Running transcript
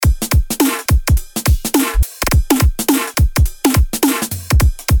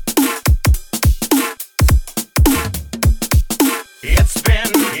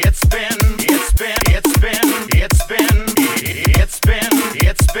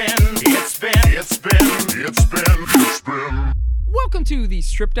Welcome to the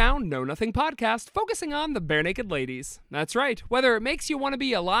Strip Down Know Nothing podcast, focusing on the bare naked ladies. That's right, whether it makes you want to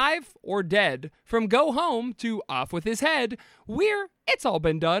be alive or dead, from go home to off with his head, we're It's All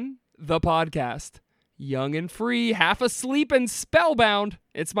Been Done, the podcast. Young and free, half asleep and spellbound,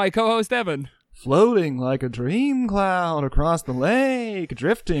 it's my co-host Evan. Floating like a dream cloud across the lake,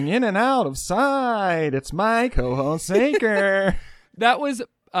 drifting in and out of sight, it's my co-host Saker. That was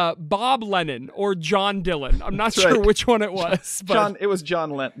Bob Lennon or John Dylan. I'm not sure right. which one it was. But It was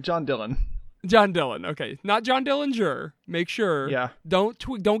John Dylan. John Dylan. Okay, not John Dillinger. Make sure. Yeah. Don't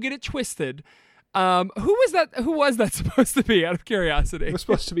get it twisted. Who was that? Who was that supposed to be? Out of curiosity. It was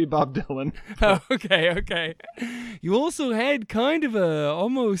supposed to be Bob Dylan. Oh, okay. You also had kind of a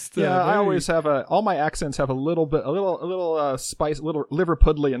almost. Yeah, I always have all my accents have a little spice, a little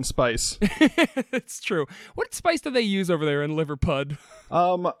Liverpudlian spice. It's true. What spice do they use over there in Liverpud?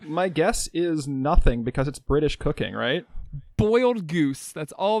 My guess is nothing because it's British cooking, right? Boiled goose.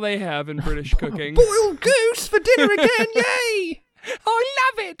 That's all they have in British cooking. Boiled goose for dinner again! Yay!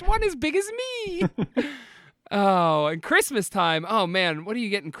 I love it. One as big as me. Oh, and Christmas time. Oh man, what do you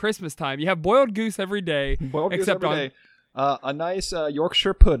get in Christmas time? You have boiled goose every day. Boiled goose except every on day. A nice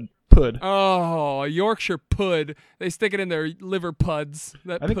Yorkshire pud. Oh, a Yorkshire pud. They stick it in their liver puds.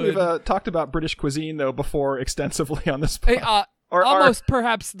 I think we've talked about British cuisine though before extensively on this Hey, podcast. almost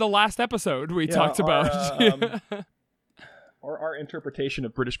perhaps the last episode we talked about. Or our interpretation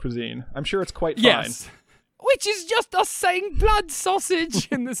of British cuisine. I'm sure it's quite fine. Yes. Which is just us saying blood sausage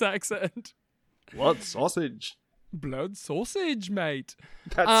in this accent. Blood sausage. Blood sausage, mate.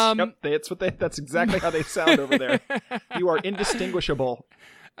 That's exactly how they sound over there. You are indistinguishable.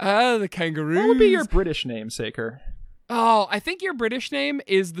 The kangaroos. What would be your British name, Saker? Oh, I think your British name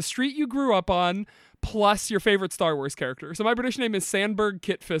is the street you grew up on plus your favorite Star Wars character. So my British name is Sandberg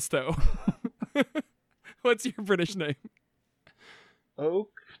Kit Fisto. What's your British name?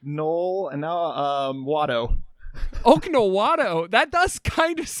 Oak, Knoll, and now Watto. Oak Watto. That does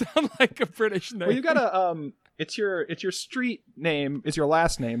kind of sound like a British name. Well, you gotta it's your street name is your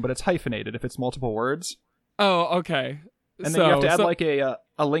last name, but it's hyphenated if it's multiple words. Oh, okay. And then you have to add like a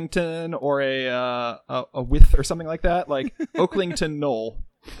Lington or a with or something like that, like Oaklington Knoll.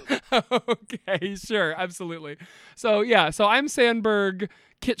 Okay, sure, absolutely. So I'm Sandberg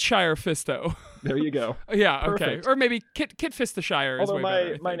Kitshire Fisto. There you go. Yeah, Perfect. okay. Or maybe Kit Fistashire. Although is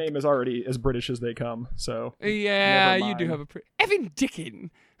way better, my name is already as British as they come, so yeah, you do have a Evan Dickin.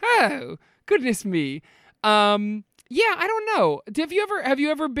 Oh, goodness me. Yeah, I don't know. Have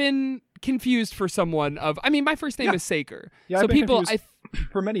you ever been confused for someone of? I mean, my first name is Saker. Yeah, so I've been people confused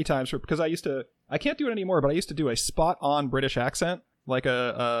for many times because I can't do it anymore, but I used to do a spot on British accent, like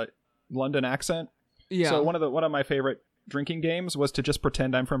a London accent. Yeah. So one of my favorite drinking games was to just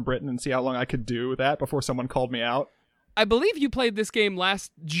pretend I'm from Britain and see how long I could do that before someone called me out. I believe you played this game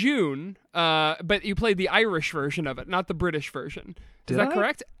last June, but you played the Irish version of it, not the British version. Is that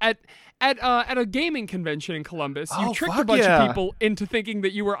correct? At a gaming convention in Columbus, you tricked a bunch of people into thinking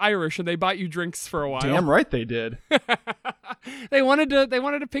that you were Irish, and they bought you drinks for a while. Damn right they did. They wanted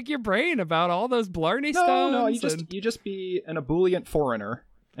to pick your brain about all those Blarney stones. No, you just be an ebullient foreigner,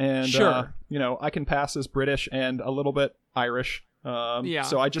 and sure. I can pass as British and a little bit Irish. Yeah.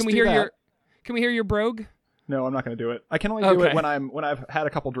 So I just Can we hear your brogue? No, I'm not going to do it. I can only do it when I've had a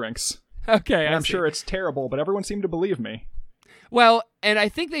couple drinks. Okay, and I'm sure it's terrible, but everyone seemed to believe me. Well, and I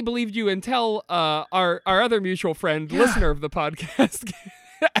think they believed you until our other mutual friend, listener of the podcast,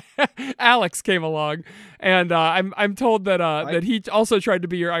 Alex, came along, and I'm told that he also tried to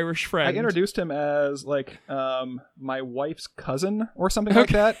be your Irish friend. I introduced him as like my wife's cousin or something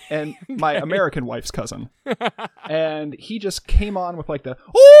like that, and my American wife's cousin, and he just came on with like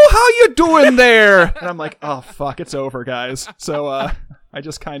 "Oh, how you doing there?" and I'm like, "Oh fuck, it's over, guys." So I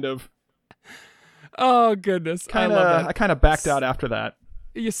just kind of. Oh goodness! I love that. I kind of backed out after that.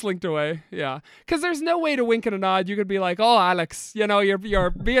 You slinked away, yeah. Because there's no way to wink and a nod. You could be like, "Oh, Alex, you're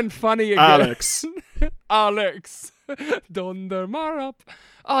being funny again." Alex, Donder Marop.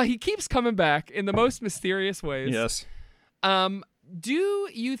 Oh, he keeps coming back in the most mysterious ways. Yes. Do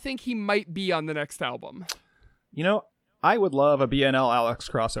you think he might be on the next album? I would love a BNL Alex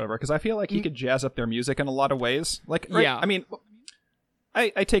crossover because I feel like he could jazz up their music in a lot of ways. Like, right? Yeah. I mean.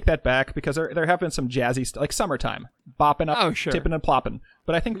 I take that back because there have been some jazzy stuff, like Summertime, bopping up, tipping and plopping.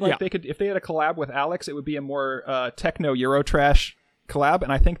 But I think they could, if they had a collab with Alex, it would be a more techno Eurotrash collab, and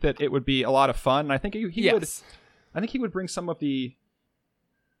I think that it would be a lot of fun. And I think he would bring some of the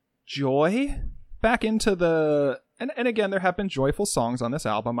joy back into the And again, there have been joyful songs on this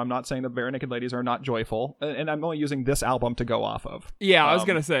album. I'm not saying the Bare Naked Ladies are not joyful, and I'm only using this album to go off of. Yeah, I was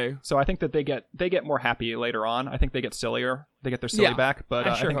gonna say. So I think that they get more happy later on. I think they get sillier. They get their silly back, but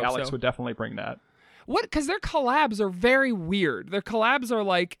I think Alex would definitely bring that. What? Because their collabs are very weird. Their collabs are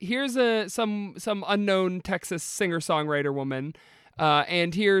like, here's some unknown Texas singer-songwriter woman,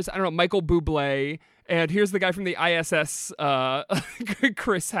 and here's, I don't know, Michael Bublé, and here's the guy from the ISS,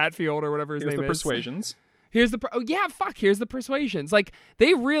 Chris Hatfield or whatever his name is. Here's the Persuasions. Here's the Persuasions. Like,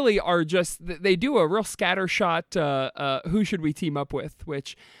 they really are just, they do a real scattershot, who should we team up with,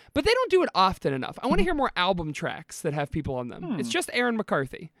 but they don't do it often enough. I want to hear more album tracks that have people on them. It's just Aaron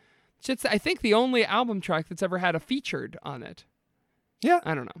McCarthy. It's, I think, the only album track that's ever had a featured on it. Yeah.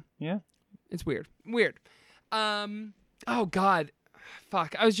 I don't know. Yeah. It's weird. Oh, God.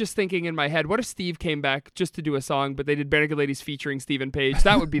 Fuck. I was just thinking in my head, what if Steve came back just to do a song, but they did Bare Naked Ladies featuring Stephen Page?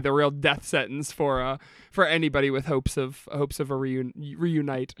 That would be the real death sentence for anybody with hopes of a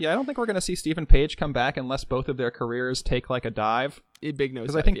reunite. Yeah, I don't think we're going to see Stephen Page come back unless both of their careers take like a dive. Big nosedive.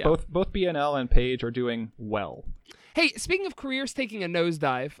 Because I think both BNL and Page are doing well. Hey, speaking of careers taking a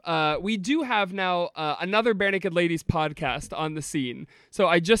nosedive, we do have now another Bare Naked Ladies podcast on the scene. So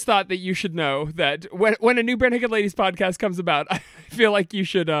I just thought that you should know that when a new Bare Naked Ladies podcast comes about, I feel like you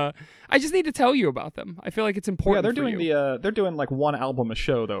should. I just need to tell you about them. I feel like it's important. Yeah, they're doing like one album a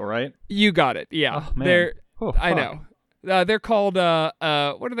show though, right? You got it. Yeah, oh, man. I know. They're called what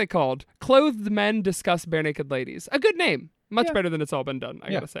are they called? Clothed Men Discuss Bare Naked Ladies. A good name, much better than It's All Been Done.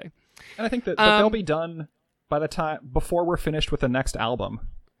 I gotta say. And I think that they'll be done by the time before we're finished with the next album.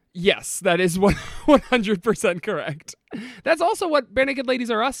 Yes, that is 100% correct. That's also what Bare Naked Ladies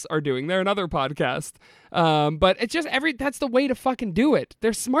Are Us are doing. They're another podcast. But it's just that's the way to fucking do it.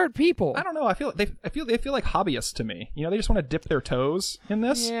 They're smart people. I don't know. I feel they feel like hobbyists to me. You know, they just want to dip their toes in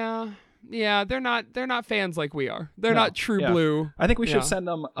this. Yeah, they're not fans like we are. They're not true blue. I think we should send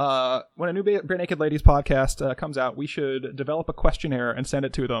them, when a new Bare Naked Ladies podcast comes out, we should develop a questionnaire and send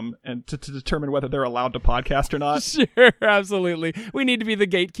it to them and to determine whether they're allowed to podcast or not. Sure, absolutely. We need to be the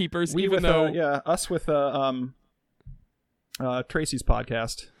gatekeepers, us with Tracy's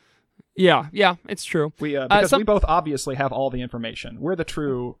podcast. Yeah, it's true. Because we both obviously have all the information. We're the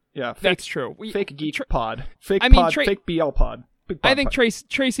true, that's true. Fake geek pod. Fake BL pod. I think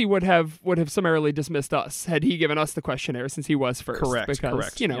Tracy would have summarily dismissed us had he given us the questionnaire since he was first.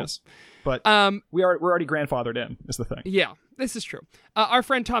 Correct. You know, yes. But we're already grandfathered in. Is the thing? Yeah, this is true. Our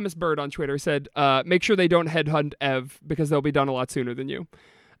friend Thomas Bird on Twitter said, "Make sure they don't headhunt Ev because they'll be done a lot sooner than you."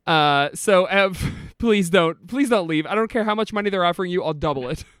 So Ev, please don't leave. I don't care how much money they're offering you. I'll double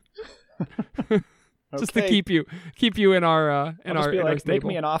it. Just to keep you in our stable. Make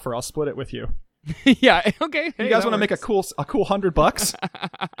me an offer. I'll split it with you. Yeah. Okay. You guys want to make a cool $100?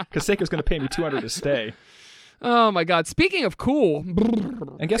 Because Seiko's going to pay me $200 to stay. Oh my God! Speaking of cool,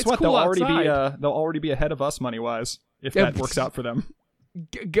 and guess what? Cool they'll already be ahead of us money wise if that works out for them.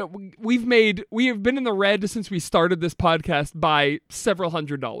 We have been in the red since we started this podcast by several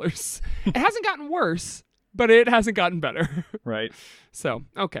 $100s. It hasn't gotten worse, but it hasn't gotten better. Right. So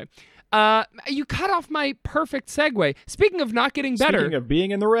okay. You cut off my perfect segue. Speaking of not getting better. Speaking of being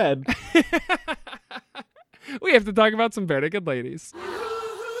in the red. We have to talk about some Bare Naked Ladies.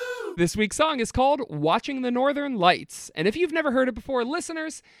 This week's song is called Watching the Northern Lights. And if you've never heard it before,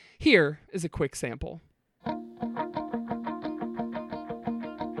 listeners, here is a quick sample.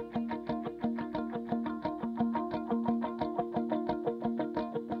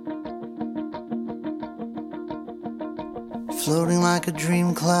 Floating like a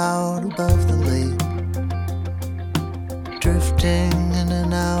dream cloud above the lake, drifting in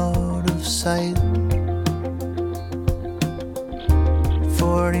and out of sight,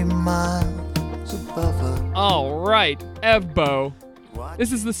 40 miles above us. All right, Evbo.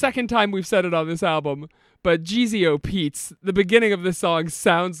 This is the second time we've said it on this album, but Jeezy Pete's, the beginning of this song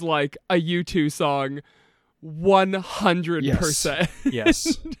sounds like a U2 song 100%.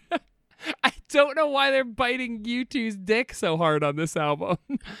 Yes. I don't know why they're biting U2's dick so hard on this album.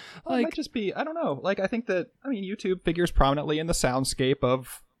 It might just be, I don't know. Like, I think that, YouTube figures prominently in the soundscape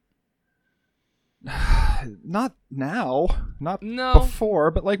of, not now, not before,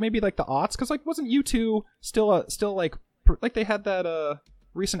 but like maybe like the aughts, because like wasn't U2 still like they had that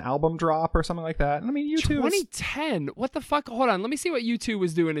recent album drop or something like that? And I mean, U2 2010. What the fuck? Hold on, let me see what U2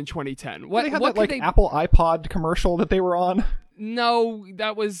 was doing in 2010. What they had what that like Apple iPod commercial that they were on. No,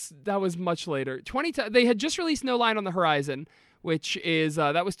 that was much later. 2010. They had just released No Line on the Horizon, which is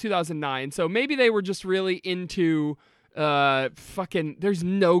that was 2009. So maybe they were just really into there's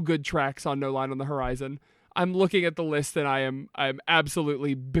no good tracks on No Line on the Horizon. I'm looking at the list and I'm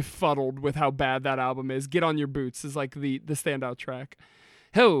absolutely befuddled with how bad that album is. Get on Your Boots is like the standout track.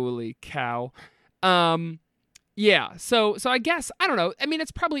 Holy cow. Yeah, so I guess, I don't know. I mean,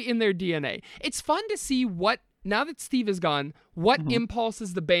 it's probably in their DNA. It's fun to see what, now that Steve is gone, what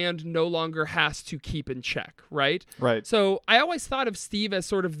impulses the band no longer has to keep in check, right? Right. So I always thought of Steve as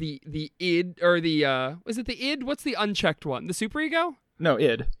sort of the id, or the, is it the id? What's the unchecked one? The superego? No,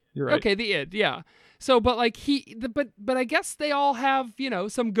 id. You're right. Okay, the id, yeah. So, but like but I guess they all have,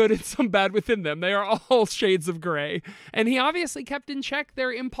 some good and some bad within them. They are all shades of gray. And he obviously kept in check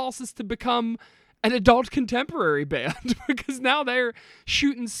their impulses to become an adult contemporary band because now they're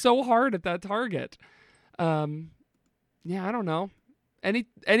shooting so hard at that target. Yeah, I don't know. Any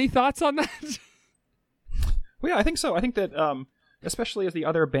thoughts on that? Well, yeah, I think so. I think that, especially as the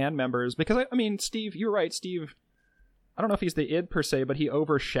other band members, because I mean, Steve, you're right. Steve, I don't know if he's the id per se, but he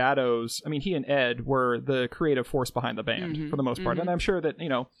overshadows. I mean, he and Ed were the creative force behind the band for the most part, and I'm sure that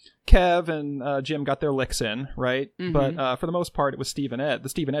Kev and Jim got their licks in, right? But for the most part, it was Steve and Ed, the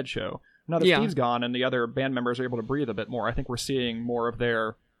Steve and Ed show. Now that Steve's gone and the other band members are able to breathe a bit more, I think we're seeing more of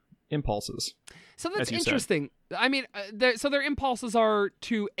their impulses. So that's interesting. I mean, their impulses are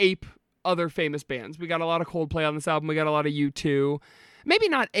to ape other famous bands. We got a lot of Coldplay on this album. We got a lot of U2. Maybe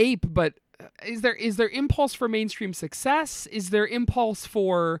not ape, but is there impulse for mainstream success? Is there impulse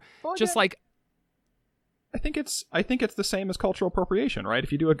for like? I think it's the same as cultural appropriation, right?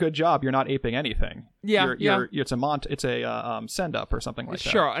 If you do a good job, you're not aping anything. It's a send up or something like that.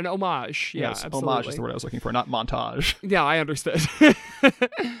 Sure, an homage. Yeah, yes, absolutely. Homage is the word I was looking for, not montage. Yeah, I understood.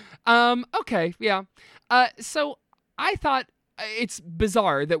 Okay, yeah. So I thought it's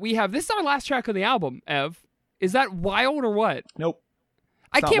bizarre that we have this is our last track on the album. Ev, is that wild or what? Nope.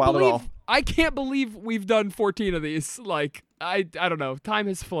 I can't believe we've done 14 of these. Like I don't know. Time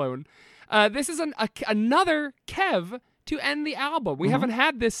has flown. This is another Kev to end the album. We haven't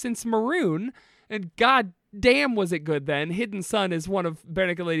had this since Maroon, and god damn was it good then. Hidden Sun is one of Bare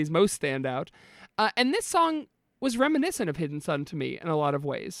Naked Ladies' most standout. And this song was reminiscent of Hidden Sun to me in a lot of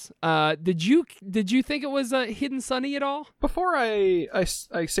ways. Did you think it was Hidden Sunny at all? Before I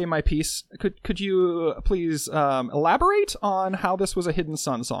say my piece, could you please elaborate on how this was a Hidden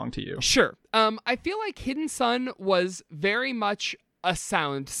Sun song to you? Sure. I feel like Hidden Sun was very much a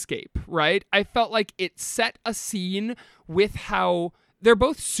soundscape, right? I felt like it set a scene with how they're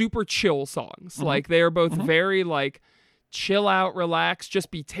both super chill songs. Like they are both very like chill out, relax, just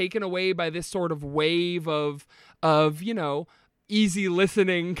be taken away by this sort of wave of easy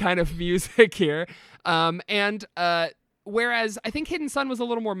listening kind of music here. Whereas I think Hidden Sun was a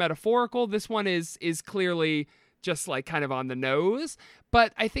little more metaphorical, this one is clearly just like kind of on the nose.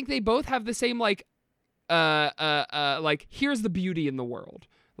 But I think they both have the same like here's the beauty in the world.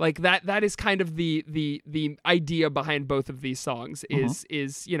 Like that is kind of the idea behind both of these songs is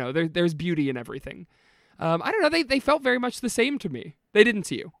there's beauty in everything. I don't know. They felt very much the same to me. They didn't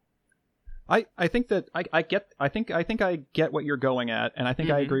to you. I think that I get what you're going at, and I think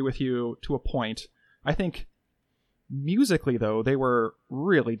I agree with you to a point. I think musically though, they were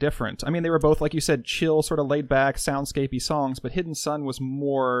really different. I mean, they were both, like you said, chill, sort of laid back, soundscapey songs, but Hidden Sun was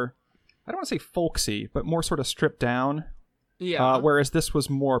more, I don't want to say folksy, but more sort of stripped down. Yeah. Whereas this was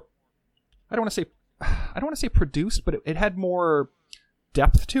more, I don't want to say produced, but it had more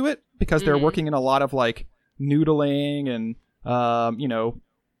depth to it because they're working in a lot of like noodling and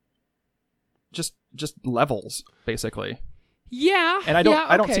just levels basically. Yeah. And I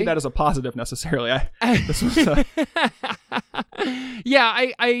don't see that as a positive necessarily. We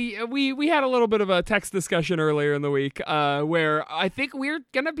had a little bit of a text discussion earlier in the week where I think we're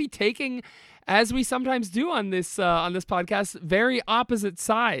going to be taking, as we sometimes do on this podcast, very opposite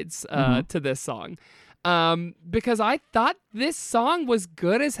sides to this song. Because I thought this song was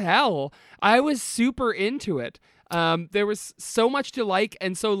good as hell. I was super into it. There was so much to like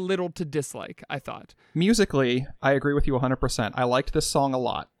and so little to dislike, I thought. Musically, I agree with you 100%. I liked this song a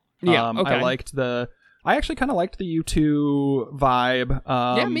lot. Yeah, okay. I actually kind of liked the U2 vibe.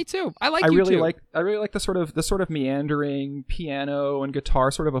 Yeah, me too. I really like the sort of meandering piano and guitar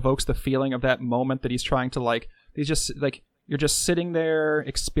sort of evokes the feeling of that moment that he's trying to like. He's just like, you're just sitting there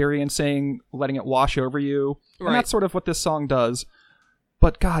experiencing, letting it wash over you. Right. And that's sort of what this song does.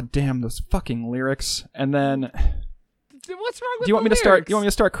 But goddamn, those fucking lyrics. And then, what's wrong with do you want me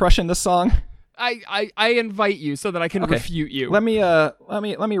to start crushing this song? I invite you so that I can refute you. Let me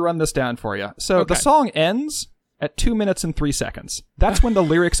run this down for you. So the song ends at 2 minutes and 3 seconds. That's when the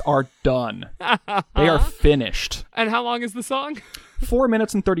lyrics are done. They are finished. And how long is the song? 4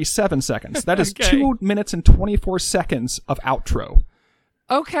 minutes and 37 seconds. That is 2 minutes and 24 seconds of outro.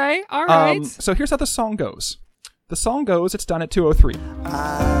 Okay, all right. So here's how the song goes. The song goes, it's done at 2:03.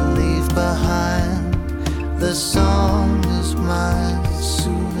 I leave behind. The song is my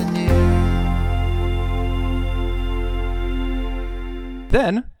souvenir.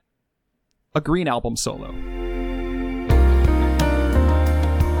 Then, a Green Album solo.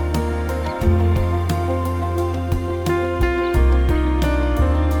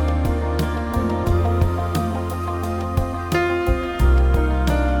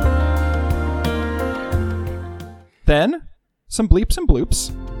 Then, some bleeps and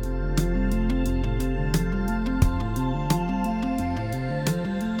bloops.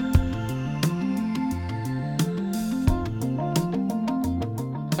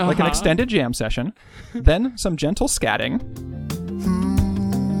 Like an extended jam session. Then, some gentle scatting.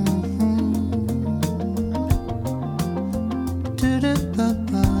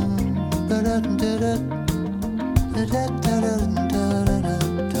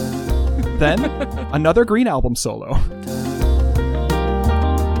 Then, another Green Album solo.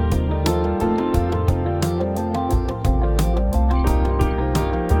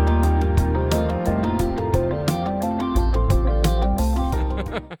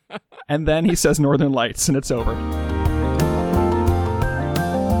 And then he says Northern Lights, and it's over.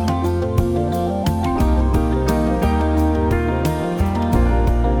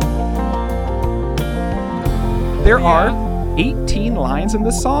 There are 18 lines in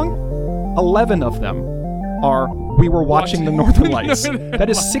this song. 11 of them are "We were watching the Northern Lights." That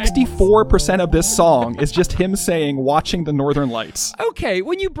is 64% of this song is just him saying "watching the Northern Lights." Okay,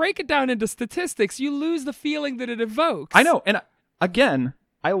 when you break it down into statistics, you lose the feeling that it evokes. I know, and again,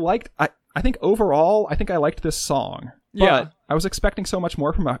 I think overall, I think I liked this song. But Yeah. I was expecting so much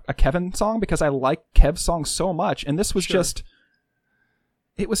more from a Kevin song because I like Kev's song so much, and this was just,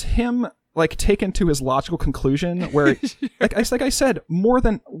 it was him like taken to his logical conclusion where, like I said, more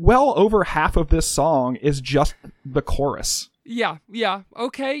than well over half of this song is just the chorus. Yeah,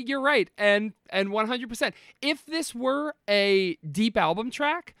 okay, you're right, and 100%. If this were a deep album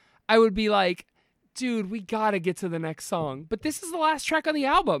track, I would be like, dude, we gotta get to the next song. But this is the last track on the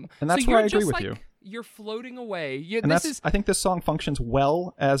album, And that's so where you're I agree just with like, you. You're floating away. And I think this song functions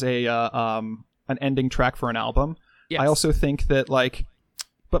well as a an ending track for an album. Yes. I also think that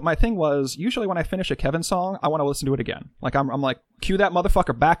but my thing was, usually when I finish a Kevin song, I want to listen to it again. Like I'm like, cue that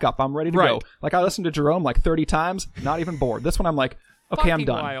motherfucker back up. I'm ready to go. Right. Like I listened to Jerome like 30 times, not even bored. This one I'm like, okay, I'm Fucking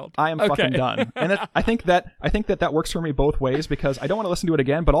done. wild. I am Okay. fucking done. And I think that works for me both ways because I don't want to listen to it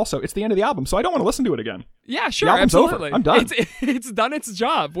again, but also it's the end of the album, so I don't want to listen to it again. Yeah, sure, album's over. absolutely. I'm done. It's done its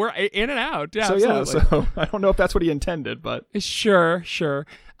job. We're in and out. Yeah, So absolutely. I don't know if that's what he intended, but Sure.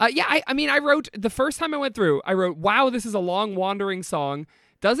 I mean, I wrote, the first time I went through, I wrote, wow, this is a long, wandering song.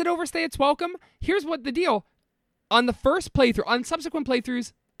 Does it overstay its welcome? Here's what the deal. On the first playthrough, on subsequent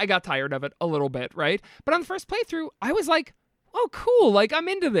playthroughs, I got tired of it a little bit, right? But on the first playthrough, I was like, oh, cool. Like, I'm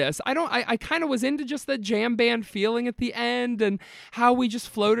into this. I kind of was into just the jam band feeling at the end and how we just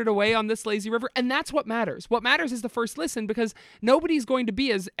floated away on this lazy river. And that's what matters. What matters is the first listen, because nobody's going to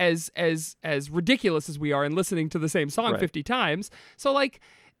be as ridiculous as we are in listening to the same song Right. 50 times. So, like,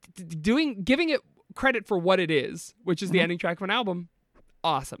 giving it credit for what it is, which is the ending track of an album,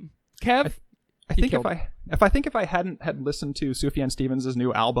 awesome. Kev, I think killed if I hadn't had listened to Sufjan Stevens'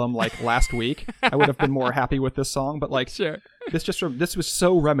 new album like last week, I would have been more happy with this song. But like, sure. this was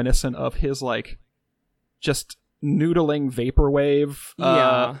so reminiscent of his like just noodling vaporwave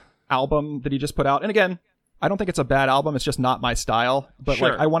Yeah. album that he just put out. And again, I don't think it's a bad album. It's just not my style. But Sure.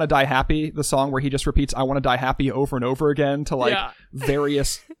 like, I Want to Die Happy, the song where he just repeats "I Want to Die Happy" over and over again to like Yeah.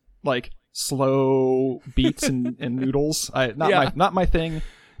 various like slow beats and noodles. Yeah. Not my thing.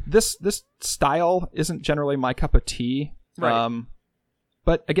 This style isn't generally my cup of tea. Right.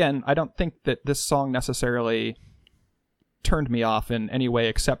 But again, I don't think that this song necessarily turned me off in any way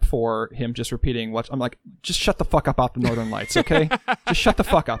except for him just repeating what I'm like, just shut the fuck up about the Northern Lights, okay? Just shut the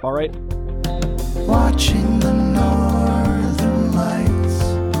fuck up, all right? Watching the northern lights.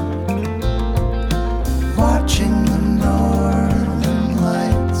 Watching the northern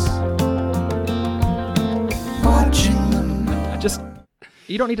lights. Watching the Just,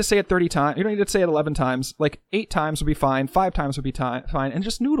 you don't need to say it 30 times. You don't need to say it 11 times. Like 8 times would be fine. 5 times would be fine. And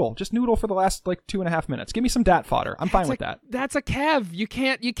just noodle for the last like 2.5 minutes. Give me some dat fodder. I'm fine with that. That's a Kev. You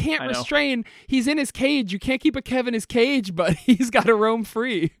can't I know. restrain. He's in his cage. You can't keep a Kev in his cage, but he's got to roam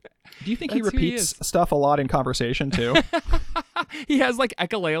free. Do you think he That's who he repeats stuff a lot in conversation too? He has like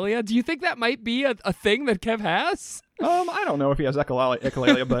echolalia. Do you think that might be a thing that Kev has? I don't know if he has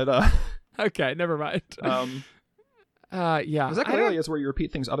echolalia, but Okay, never mind. Yeah. Because echolale is where you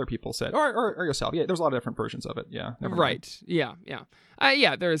repeat things other people said, or yourself. Yeah, there's a lot of different versions of it. Yeah. Never mind. Right. Yeah.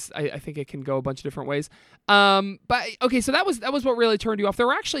 Yeah. There's. I think it can go a bunch of different ways. But okay. So that was what really turned you off. There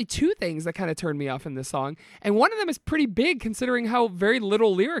were actually two things that kind of turned me off in this song, and one of them is pretty big considering how very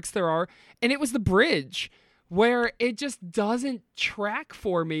little lyrics there are, and it was the bridge, where it just doesn't track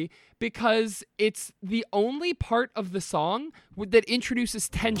for me because it's the only part of the song that introduces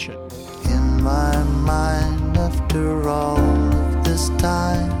tension. In my mind, after all of this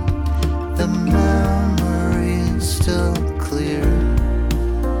time, the memory is still clear.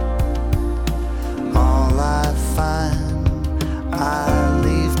 All I find, I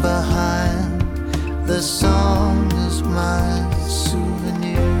leave behind. The song is my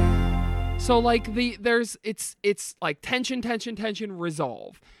souvenir. So like it's like tension,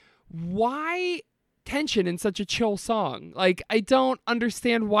 resolve. Why tension in such a chill song? Like, I don't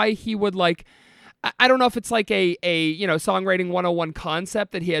understand why he would like. I don't know if it's like a songwriting 101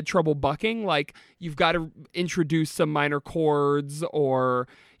 concept that he had trouble bucking. Like, you've got to introduce some minor chords, or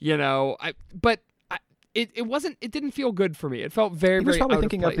it wasn't. It didn't feel good for me. It felt very. He was very probably out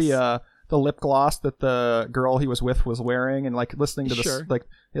thinking of of place. the lip gloss that the girl he was with was wearing, and like listening to this, Sure.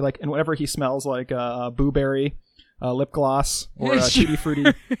 and whenever he smells like blueberry lip gloss or Sure.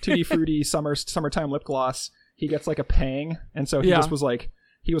 tutti frutti summertime lip gloss, he gets like a pang, and so he Yeah. just was like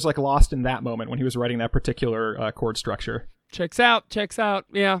lost in that moment when he was writing that particular chord structure. Checks out.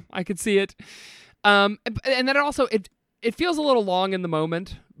 Yeah, I could see it. And then it also it feels a little long in the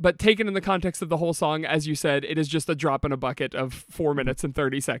moment, but taken in the context of the whole song, as you said, it is just a drop in a bucket of 4 minutes and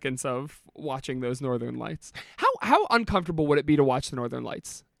 30 seconds of watching those Northern Lights. How uncomfortable would it be to watch the Northern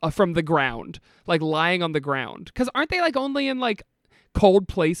Lights from the ground, like lying on the ground? Because aren't they like only in like cold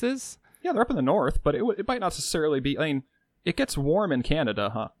places? Yeah, they're up in the north, but it might not necessarily be. I mean, it gets warm in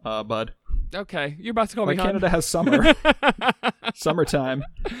Canada, bud. Okay, you're about to call Like me hon. Canada has summer, summertime.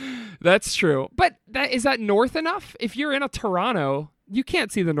 That's true, but is that north enough? If you're in a Toronto, you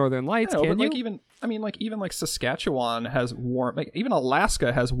can't see the Northern Lights, I know, can but you? even Saskatchewan has warm. Like even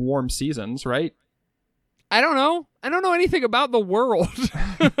Alaska has warm seasons, right? I don't know anything about the world.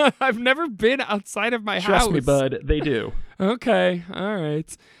 I've never been outside of my house. Trust me, bud. They do. Okay, all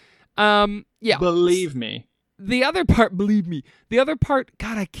right. Yeah. Believe me. The other part, believe me. The other part,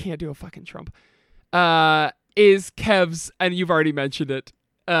 God, I can't do a fucking Trump. Is Kev's, and you've already mentioned it.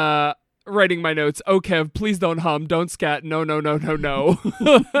 Writing my notes. Oh, Kev, please don't hum, don't scat. No.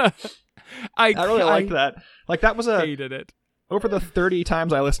 I really like that. Like that was hated it. over the 30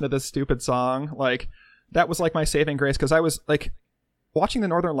 times I listened to this stupid song. Like that was like my saving grace because I was like. Watching the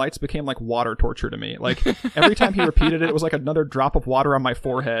Northern Lights became like water torture to me. Like every time he repeated it, it was like another drop of water on my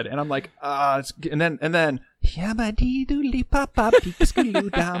forehead, and I'm like, and then, and I'm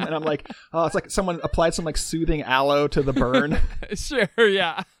like, it's like someone applied some like soothing aloe to the burn. Sure,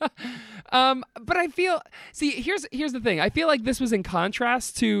 yeah. But I feel, here's the thing. I feel like this was in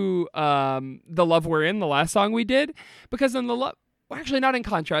contrast to The Love We're In, the last song we did, because in the love. Well, actually, not in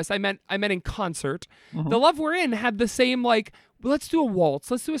contrast. I meant in concert. Mm-hmm. The Love We're In had the same like, let's do a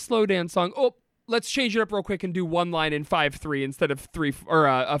waltz, let's do a slow dance song. Oh, let's change it up real quick and do one line in 5/3 instead of 3, or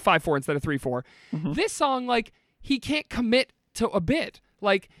 5/4 instead of 3/4. Mm-hmm. This song, like, he can't commit to a bit.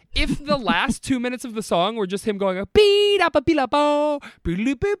 Like, if the last 2 minutes of the song were just him going beat up a bo,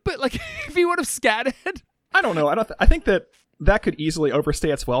 like if he would have scatted. I don't know. I think that could easily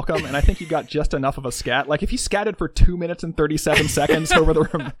overstay its welcome, and I think you got just enough of a scat. Like if he scatted for 2 minutes and 37 seconds over the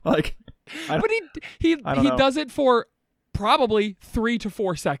room, like. But he know. does it for probably 3 to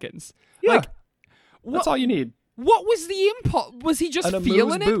 4 seconds. Yeah, like, that's all you need. What was the impulse? Was he just An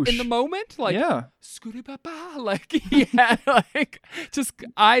feeling it amuse-bouche. in the moment? Like, Yeah. scooty-ba-ba, like he had like just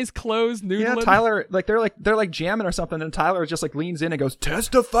eyes closed, noodling. Yeah, Tyler, like they're like jamming or something, and Tyler just like leans in and goes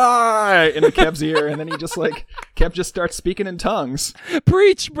 "testify" into Kev's ear, and then he just like Kev just starts speaking in tongues.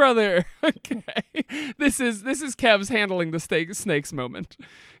 Preach, brother. Okay, this is Kev's handling the snakes moment.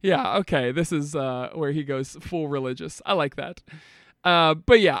 Yeah, okay, this is where he goes full religious. I like that.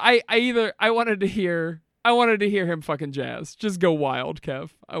 But yeah, I wanted to hear him fucking jazz. Just go wild,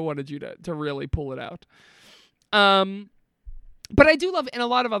 Kev. I wanted you to really pull it out. But I do love, in a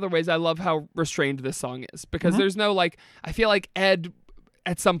lot of other ways, I love how restrained this song is. Because there's no, like, I feel like Ed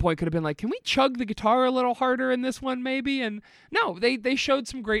at some point could have been like, can we chug the guitar a little harder in this one, maybe? And no, they showed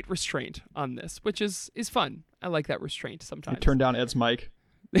some great restraint on this, which is fun. I like that restraint sometimes. Turn down Ed's mic.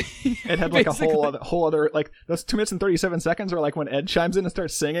 It had like a whole other like those 2 minutes and 37 seconds are like when Ed chimes in and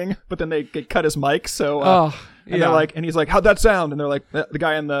starts singing, but then they cut his mic. So and they're like, and he's like, "How'd that sound?" And they're like, the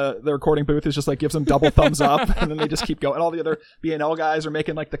guy in the recording booth is just like gives him double thumbs up, and then they just keep going. And all the other B&L guys are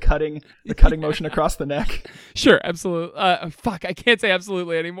making like the cutting motion across the neck. Sure, absolutely. Fuck, I can't say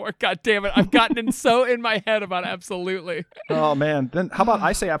absolutely anymore. God damn it, I've gotten so in my head about absolutely. Oh man, then how about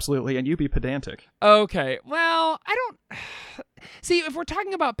I say absolutely and you be pedantic? Okay, well, I don't. See, if we're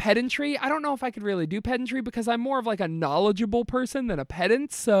talking about pedantry, I don't know if I could really do pedantry because I'm more of like a knowledgeable person than a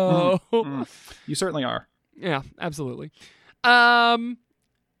pedant. So You certainly are. Yeah, absolutely. Fuck,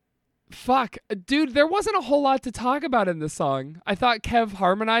 dude, there wasn't a whole lot to talk about in this song. I thought Kev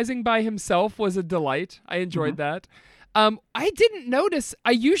harmonizing by himself was a delight. I enjoyed that. I didn't notice.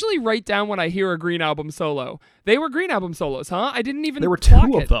 I usually write down when I hear a Green Album solo. They were Green Album solos, huh? I didn't even. There were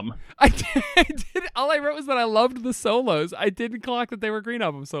clock two it. of them. I did. All I wrote was that I loved the solos. I didn't clock that they were Green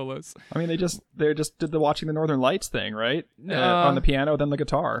Album solos. I mean, they just did the watching the Northern Lights thing, right? On the piano, then the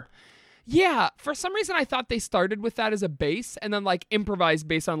guitar. Yeah, for some reason I thought they started with that as a bass and then like improvised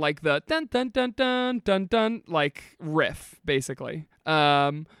based on like the dun dun dun dun dun dun like riff, basically.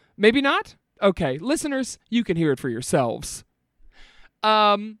 Maybe not? Okay, listeners, you can hear it for yourselves.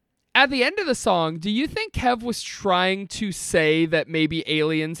 At the end of the song, do you think Kev was trying to say that maybe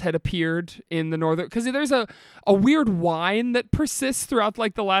aliens had appeared in the northern? Because there's a weird whine that persists throughout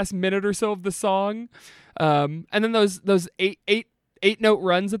like the last minute or so of the song, and then those eight note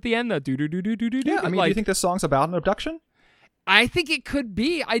runs at the end. The do do do do do do. Yeah, I mean, do you think this song's about an abduction? I think it could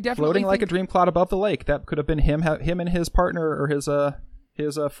be. I definitely floating like a dream cloud above the lake. That could have been him and his partner or his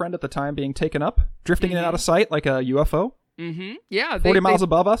friend at the time being taken up, drifting in and out of sight like a UFO. Mm-hmm. Yeah, 40 miles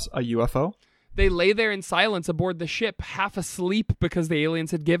above us, a UFO. They lay there in silence aboard the ship, half asleep because the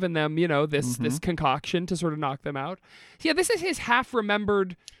aliens had given them, this concoction to sort of knock them out. Yeah, this is his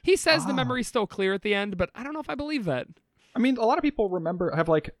half-remembered. He says the memory's still clear at the end, but I don't know if I believe that. I mean, a lot of people have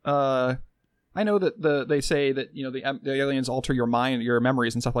like, I know that they say that, the aliens alter your mind, your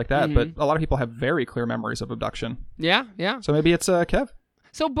memories and stuff like that, but a lot of people have very clear memories of abduction. Yeah. So maybe it's Kev.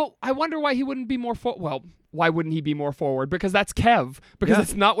 So, but I wonder why he wouldn't be more why wouldn't he be more forward? Because that's Kev. Because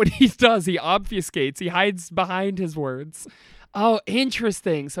that's not what he does. He obfuscates. He hides behind his words. Oh,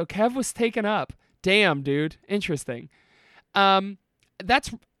 interesting. So Kev was taken up. Damn, dude. Interesting.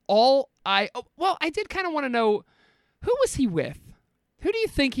 That's all I did kind of want to know, who was he with? Who do you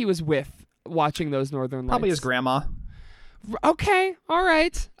think he was with watching those Northern Lights? Probably his grandma. Okay. All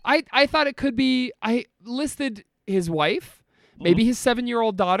right. I thought it could be, I listed his wife. Maybe his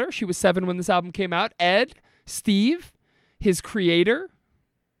 7-year-old daughter. She was 7 when this album came out. Ed, Steve, his creator,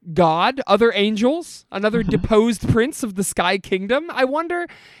 God, other angels, another deposed prince of the Sky Kingdom. I wonder,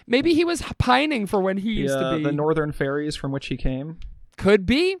 maybe he was pining for when he used to be. The northern fairies from which he came. Could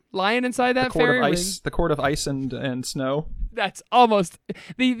be. Lying inside that fairy ring. The court of ice and snow. That's almost...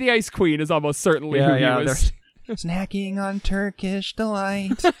 The Ice Queen is almost certainly who he was. Snacking on Turkish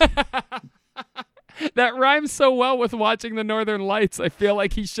delight. That rhymes so well with watching the Northern Lights. I feel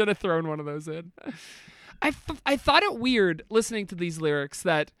like he should have thrown one of those in. I thought it weird listening to these lyrics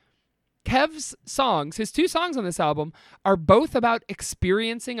that Kev's songs, his 2 songs on this album, are both about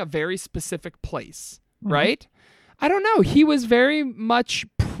experiencing a very specific place, right? I don't know. He was very much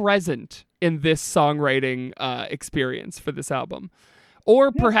present in this songwriting experience for this album.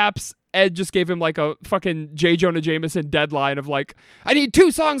 Or perhaps Ed just gave him like a fucking J. Jonah Jameson deadline of like, I need 2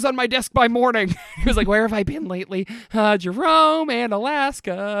 songs on my desk by morning. He was like, where have I been lately? Jerome and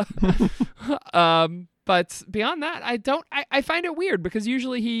Alaska. But beyond that, I find it weird because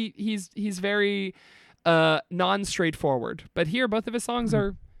usually he's very non-straightforward. But here, both of his songs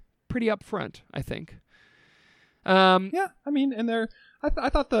are pretty upfront, I think. Yeah, I mean, and I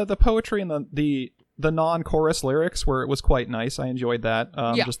thought the poetry and the non-chorus lyrics was quite nice. I enjoyed that.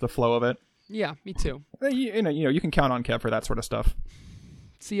 Just the flow of it. Yeah, me too. You can count on Kev for that sort of stuff.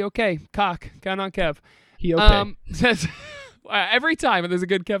 C-O-K, cock, count on Kev. He okay. Every time there's a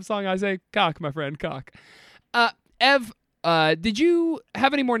good Kev song, I say, cock, my friend, cock. Ev, did you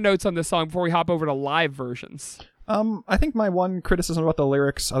have any more notes on this song before we hop over to live versions? I think my one criticism about the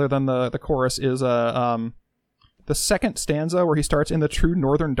lyrics, other than the chorus, is the second stanza where he starts in the true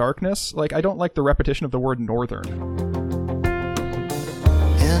northern darkness. Like, I don't like the repetition of the word northern.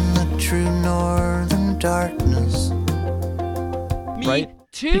 In the true northern darkness. Me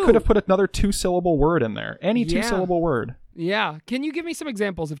too. He could have put another 2-syllable word in there. Any 2-syllable word. Yeah. Can you give me some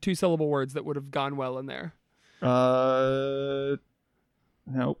examples of 2-syllable words that would have gone well in there?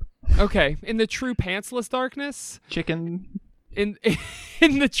 Nope. Okay. In the true pantsless darkness. Chicken. In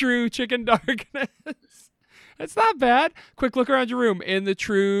the true chicken darkness. It's not bad. Quick look around your room. In the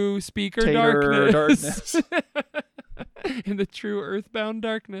true speaker Tater darkness. In the true earthbound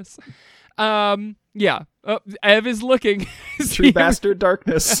darkness. Yeah. Ev is looking. True bastard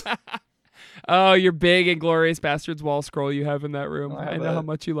darkness. Oh, your big and glorious Bastards wall scroll you have in that room. I I know how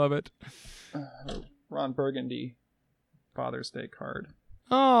much you love it. Ron Burgundy Father's Day card.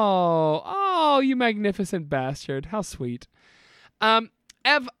 Oh, you magnificent bastard. How sweet. Ev,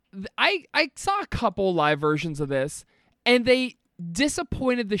 I saw a couple live versions of this, and they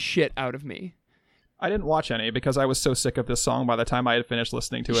disappointed the shit out of me. I didn't watch any because I was so sick of this song by the time I had finished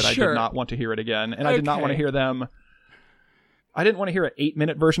listening to it. Sure. I did not want to hear it again. And I did not want to hear them. I didn't want to hear an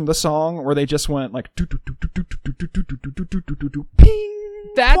 8-minute version of the song where they just went like ping.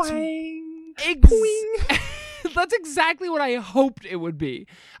 That's that's exactly what I hoped it would be.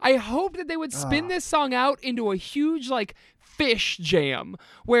 I hoped that they would spin this song out into a huge like fish jam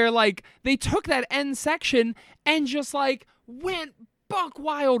where like they took that end section and just like went buck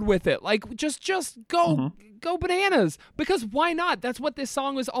wild with it. Like just go bananas, because why not? That's what this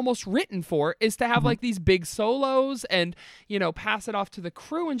song was almost written for, is to have like these big solos and, you know, pass it off to the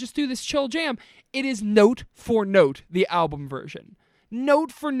crew and just do this chill jam. It is note for note the album version.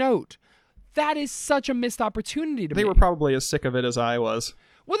 Note for note. That is such a missed opportunity to me. They were probably as sick of it as I was.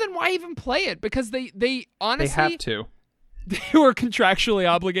 Well, then why even play it? Because they honestly... They have to. They were contractually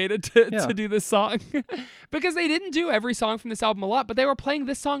obligated to do this song. Because they didn't do every song from this album a lot, but they were playing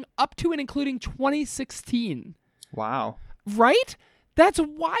this song up to and including 2016. Wow. Right? That's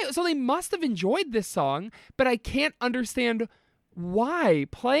why. So they must have enjoyed this song, but I can't understand why.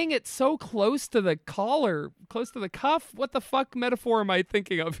 Playing it so close to the collar, close to the cuff, what the fuck metaphor am I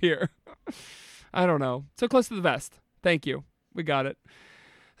thinking of here? I don't know. So close to the vest. Thank you. We got it.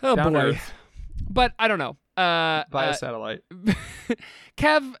 Oh, Down boy. Earth. But I don't know. Via satellite.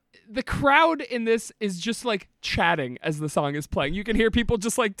 Kev, the crowd in this is just like chatting as the song is playing. You can hear people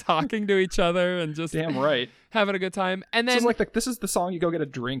just like talking to each other and just Damn right. having a good time. And then This is the song you go get a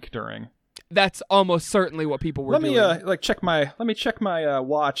drink during. that's almost certainly what people were doing. Let me check my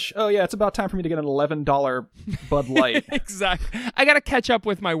watch. Oh yeah, it's about time for me to get an $11 Bud Light. Exactly. I got to catch up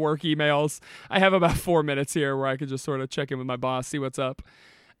with my work emails. I have about 4 minutes here where I could just sort of check in with my boss, see what's up.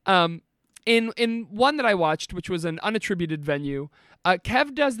 In one that I watched, which was an unattributed venue,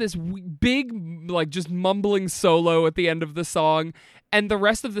 Kev does this big, like, just mumbling solo at the end of the song, and the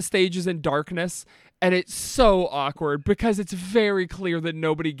rest of the stage is in darkness, and it's so awkward because it's very clear that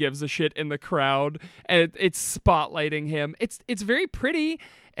nobody gives a shit in the crowd, and it's spotlighting him. It's very pretty,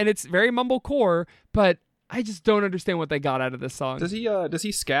 and it's very mumblecore, but I just don't understand what they got out of this song. Does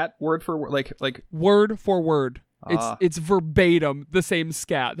he scat word for word, like word for word? It's verbatim the same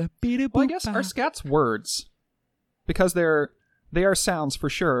scat. Well, I guess are scats words? Because they are sounds for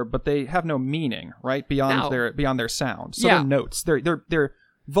sure, but they have no meaning, right? Beyond their sound. So they're notes. They're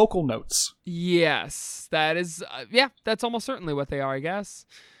vocal notes. Yes, that is. That's almost certainly what they are, I guess.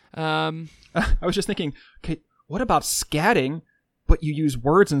 I was just thinking, okay, what about scatting? But you use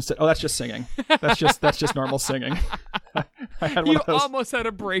words instead. Oh, that's just singing. That's just normal singing. I had one You of those. almost had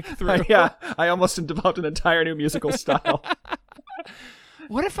a breakthrough. Yeah, I almost developed an entire new musical style.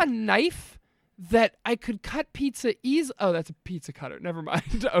 What if a knife that I could cut pizza easily? Oh, that's a pizza cutter. Never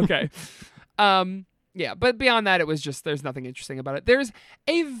mind. Okay. Yeah, but beyond that, it was just, there's nothing interesting about it. There's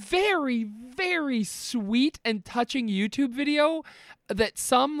a very, very sweet and touching YouTube video that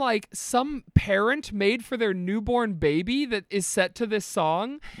some parent made for their newborn baby that is set to this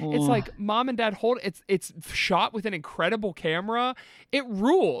song. It's like mom and dad hold it's shot with an incredible camera. It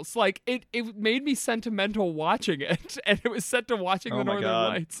rules. Like it made me sentimental watching it, and it was set to watching the Northern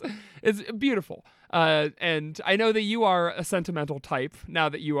Lights. It's beautiful. And I know that you are a sentimental type now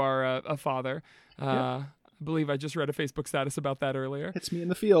that you are a father. I believe I just read a Facebook status about that earlier. Hits me in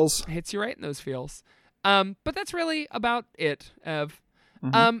the feels. Hits you right in those feels. But that's really about it, Ev.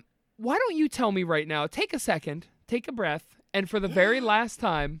 Why don't you tell me right now, take a second, take a breath, and for the very last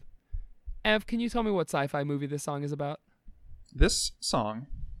time, Ev, can you tell me what sci-fi movie this song is about? This song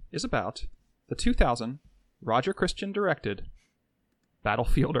is about the 2000 Roger Christian directed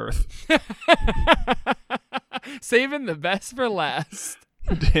Battlefield Earth. Saving the best for last.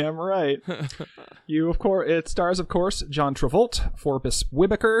 Damn right. It stars, of course, John Travolta, Forbes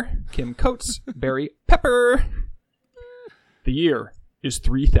Whitaker, Kim Coates, Barry Pepper. The year is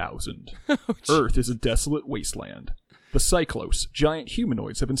 3000. Earth is a desolate wasteland. The Cyclos, giant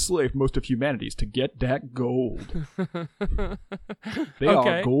humanoids, have enslaved most of humanities to get that gold. They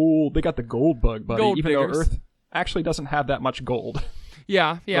are gold. They got the gold bug, buddy. Gold even diggers. though Earth actually doesn't have that much gold.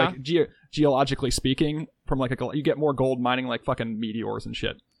 Yeah. Like, geologically speaking, from like you get more gold mining like fucking meteors and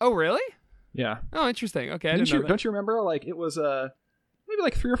shit. Oh, really? Yeah. Oh, interesting. Okay, I didn't know that. Don't you remember? Like it was maybe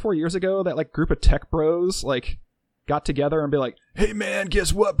like 3 or 4 years ago that like group of tech bros like got together and be like, "Hey man,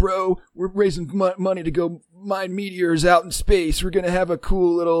 guess what, bro? We're raising money to go mine meteors out in space. We're gonna have a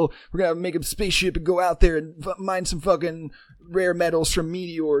cool little. We're gonna make a spaceship and go out there and mine some fucking rare metals from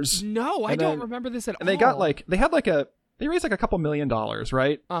meteors." No, I don't remember this at all. And they raised like a couple $1 million,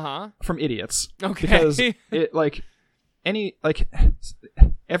 right? From idiots. Okay. Because it like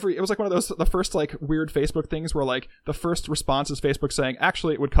it was like one of those, the first like weird Facebook things where like the first response is Facebook saying,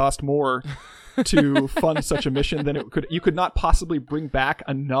 actually it would cost more to fund such a mission than you could not possibly bring back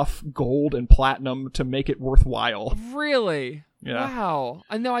enough gold and platinum to make it worthwhile. Really? Yeah. Wow.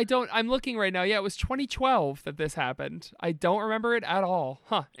 No, I don't. I'm looking right now. Yeah, it was 2012 that this happened. I don't remember it at all.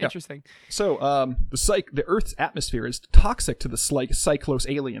 Huh. Interesting. Yeah. So, the Earth's atmosphere is toxic to the Cyclos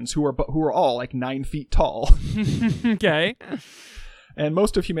aliens, who are all like 9 feet tall. Okay. And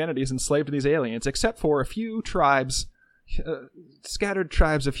most of humanity is enslaved to these aliens, except for a few tribes, scattered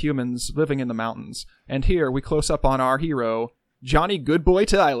tribes of humans living in the mountains. And here we close up on our hero, Johnny Goodboy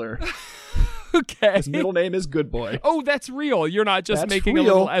Tyler. Okay. His middle name is Goodboy. Oh, that's real. You're not just making a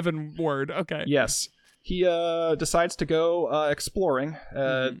little Evan word. Okay. Yes. He decides to go exploring,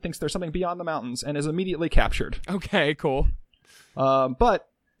 thinks there's something beyond the mountains, and is immediately captured. Okay, cool. But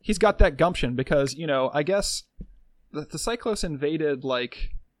he's got that gumption because, I guess the Cyclos invaded,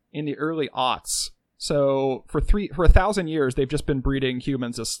 like, in the early aughts. So for 1,000 years, they've just been breeding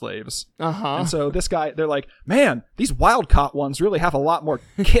humans as slaves. And so this guy, they're like, man, these wild-caught ones really have a lot more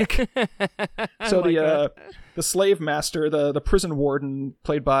kick. So the slave master, the prison warden,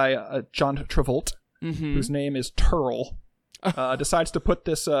 played by John Travolta, whose name is Turl, decides to put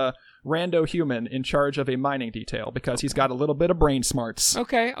this rando human in charge of a mining detail because he's got a little bit of brain smarts.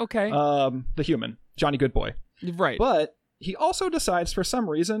 Okay. The human, Johnny Goodboy. Right. But he also decides for some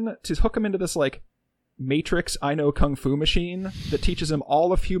reason to hook him into this, like, Matrix I know Kung Fu machine that teaches him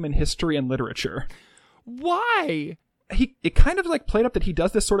all of human history and literature. Why? It kind of like played up that he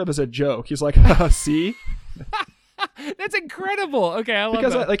does this sort of as a joke. He's like, see? That's incredible. Okay, I love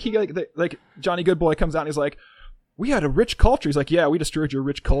that. Like Johnny Goodboy comes out and he's like, we had a rich culture. He's like, yeah, we destroyed your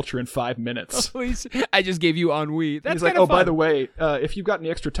rich culture in 5 minutes. I just gave you ennui. That's he's like, fun. By the way, if you've got any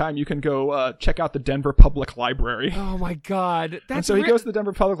extra time, you can go check out the Denver Public Library. Oh my God. And so he goes to the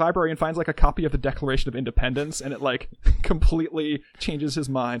Denver Public Library and finds like a copy of the Declaration of Independence, and it like completely changes his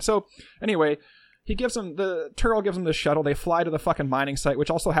mind. So anyway, Turl gives him the shuttle. They fly to the fucking mining site, which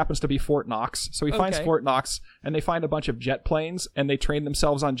also happens to be Fort Knox. So he finds Fort Knox, and they find a bunch of jet planes, and they train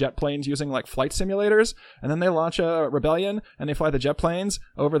themselves on jet planes using like flight simulators. And then they launch a rebellion, and they fly the jet planes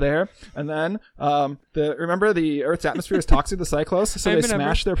over there. And then remember the Earth's atmosphere is toxic to the Cyclos, so they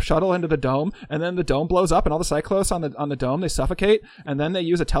smash their shuttle into the dome, and then the dome blows up, and all the Cyclos on the dome, they suffocate. And then they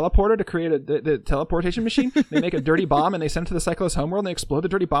use a teleporter to create the teleportation machine. They make a dirty bomb, and they send it to the Cyclos homeworld, and they explode the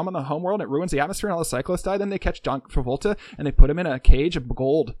dirty bomb on the homeworld, and it ruins the atmosphere, and all the Cyclos die. Then they catch John Travolta and they put him in a cage of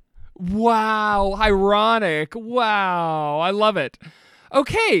gold. Wow, ironic. Wow, I love it.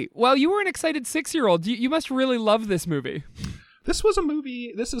 Okay, well, you were an excited 6-year-old. You must really love this movie. This was a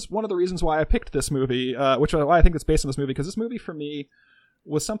movie. This is one of the reasons why I picked this movie, which why I think it's based on this movie, because this movie for me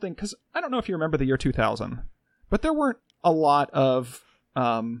was something. Because I don't know if you remember the year 2000, but there weren't a lot of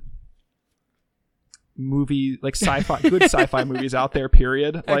movie like good sci-fi movies out there,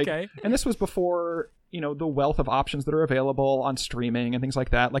 period. Like, and this was before the wealth of options that are available on streaming and things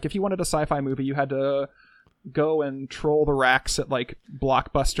like that. Like if you wanted a sci-fi movie, you had to go and troll the racks at like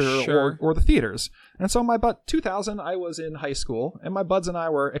Blockbuster or the theaters. And so 2000, I was in high school, and my buds and I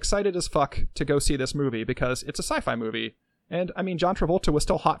were excited as fuck to go see this movie because it's a sci-fi movie. And I mean, John Travolta was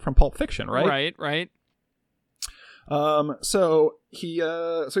still hot from Pulp Fiction, right? Right. So he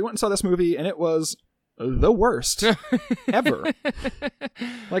went and saw this movie, and it was the worst ever.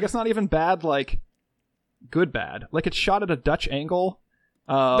 Like, it's not even bad, like good bad. Like, it's shot at a Dutch angle.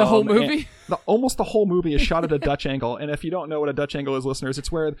 The whole movie? Almost the whole movie is shot at a Dutch angle. And if you don't know what a Dutch angle is, listeners,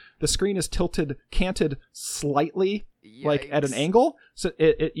 it's where the screen is canted slightly, Yikes. Like at an angle. So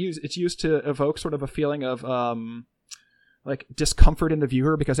it's used to evoke sort of a feeling of like discomfort in the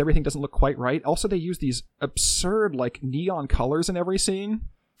viewer because everything doesn't look quite right. Also, they use these absurd like neon colors in every scene.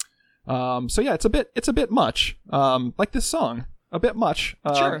 So yeah, it's a bit much. Like this song, a bit much.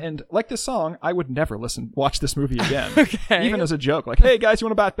 Sure. And like this song, I would never watch this movie again. Okay. Even as a joke. Like, hey guys, you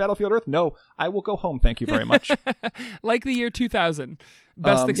want to back Battlefield Earth? No, I will go home. Thank you very much. Like the year 2000.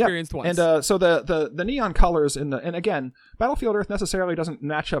 Best experienced once. And so the neon colors and again, Battlefield Earth necessarily doesn't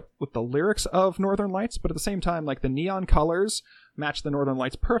match up with the lyrics of Northern Lights, but at the same time, like the neon colors match the Northern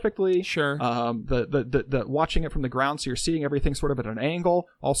Lights perfectly. Sure. The watching it from the ground, so you're seeing everything sort of at an angle,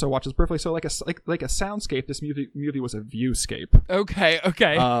 also watches perfectly. So like a soundscape, this movie was a viewscape. Okay.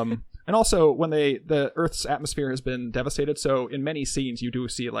 And also when the Earth's atmosphere has been devastated, so in many scenes you do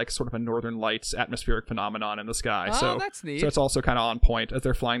see like sort of a Northern Lights atmospheric phenomenon in the sky. Oh, So that's neat. So it's also kind of on point as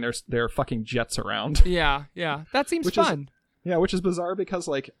they're flying their fucking jets around. Yeah. That seems fun. Which is bizarre because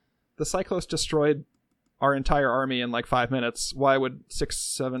like the Cyclos destroyed our entire army in like 5 minutes. Why would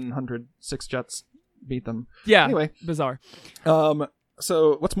 706 jets beat them? Yeah. Anyway, bizarre.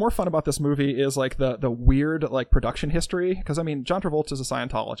 So what's more fun about this movie is like the weird like production history, because I mean John Travolta's a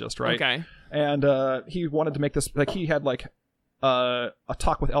Scientologist, right? Okay. And he wanted to make this, like he had like a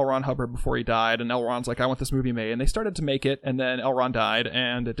talk with L. Ron Hubbard before he died, and L. Ron's like, I want this movie made, and they started to make it, and then L. Ron died,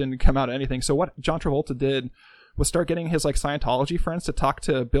 and it didn't come out of anything. So what John Travolta did was start getting his like Scientology friends to talk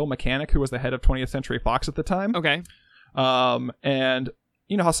to Bill Mechanic, who was the head of 20th Century Fox at the time. Okay. And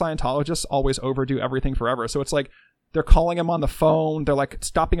you know how Scientologists always overdo everything forever, so it's like they're calling him on the phone. They're like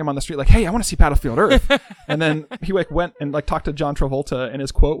stopping him on the street, like, "Hey, I want to see Battlefield Earth." And then he like went and like talked to John Travolta, and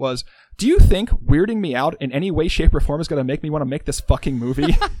his quote was, "Do you think weirding me out in any way, shape, or form is going to make me want to make this fucking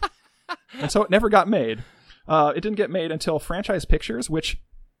movie?" And so it never got made. It didn't get made until Franchise Pictures, which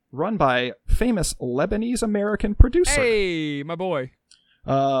run by famous Lebanese American producer. Hey, my boy.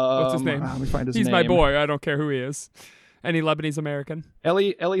 What's his name? Let me find his He's name. my boy. I don't care who he is. Any Lebanese American?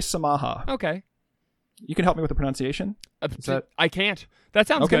 Eli Samaha. Okay. You can help me with the pronunciation? I can't. That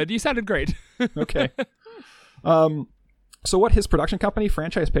sounds Okay. good. You sounded great. Okay. So what his production company,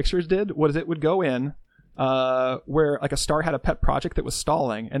 Franchise Pictures, did was it would go in where like a star had a pet project that was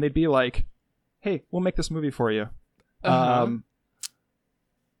stalling, and they'd be like, "Hey, we'll make this movie for you."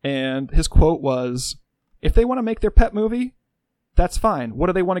 And his quote was, "If they want to make their pet movie, that's fine. What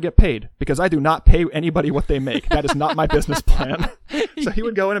do they want to get paid? Because I do not pay anybody what they make. That is not my business plan." So he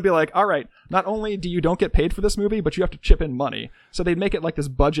would go in and be like, "All right, not only don't get paid for this movie, but you have to chip in money." So they'd make it like this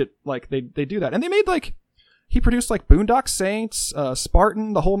budget, like they do that. And they made like, he produced like Boondock Saints,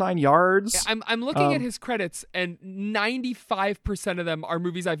 Spartan, the whole 9 yards. Yeah, I'm looking at his credits, and 95% of them are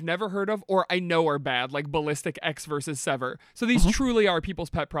movies I've never heard of or I know are bad, like Ballistic X versus Sever. So these truly are people's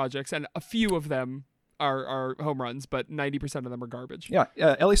pet projects, and a few of them are home runs, but 90% of them are garbage. Yeah,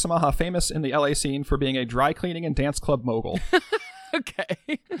 Eli Samaha, famous in the LA scene for being a dry cleaning and dance club mogul. Okay.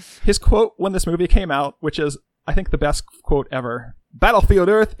 His quote when this movie came out, which is, I think, the best quote ever: "Battlefield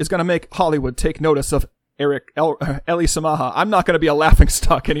Earth is going to make Hollywood take notice of Eli Samaha. I'm not going to be a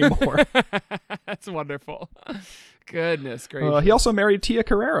laughingstock anymore." That's wonderful. Goodness gracious. He also married Tia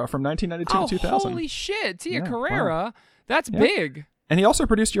Carrera from 1992 to 2000. Holy shit. Tia Yeah, Carrera. wow. That's Yeah. big. And he also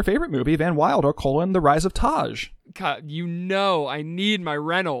produced your favorite movie, Van Wilder, The Rise of Taj. God, you know I need my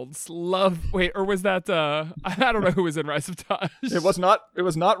Reynolds. Wait, or was that I don't know who was in Rise of Taj. It was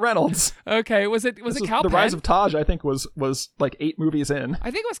not Reynolds. Okay, was it Cal The Penn? Rise of Taj, I think, was like 8 movies in. I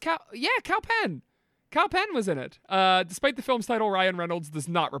think it was Cal Penn. Cal Penn was in it. Despite the film's title, Ryan Reynolds does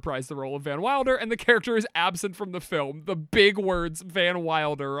not reprise the role of Van Wilder, and the character is absent from the film. The big words Van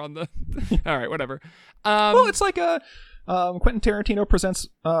Wilder on the all right, whatever. Well, it's like a Quentin Tarantino presents,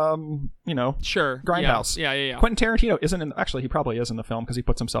 Sure. Grindhouse. Yeah. Quentin Tarantino isn't in. Actually, he probably is in the film because he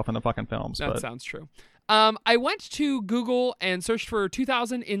puts himself in the fucking films. That but sounds true. I went to Google and searched for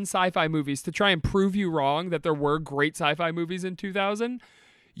 2000 in sci-fi movies to try and prove you wrong that there were great sci-fi movies in 2000.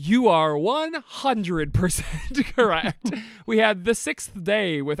 You are 100% correct. We had The Sixth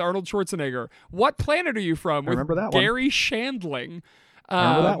Day with Arnold Schwarzenegger. What Planet Are You From? With remember that one. Gary Shandling.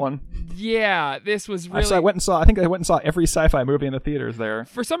 remember that one? Yeah, this was really. I went and saw every sci-fi movie in the theaters there.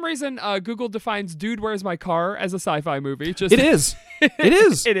 For some reason, Google defines "Dude, Where's My Car" as a sci-fi movie. It is. It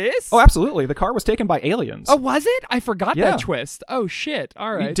is. It is? Oh, absolutely. The car was taken by aliens. Oh, was it? I forgot Yeah. that twist. Oh shit!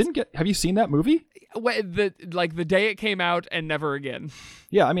 All right. Have you seen that movie? The day it came out and never again.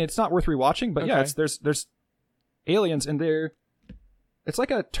 Yeah, I mean it's not worth rewatching, but yeah, Okay. there's aliens and it's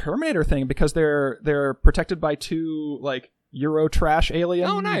like a Terminator thing because they're protected by 2 like Euro trash alien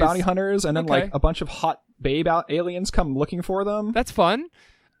Oh, nice. bounty hunters, and then Okay. like a bunch of hot babe aliens come looking for them. That's fun.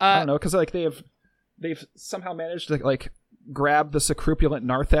 I don't know, because like they've somehow managed to like grab the succrupulent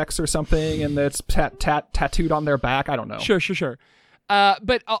narthex or something, and it's tattooed on their back. I don't know. Sure.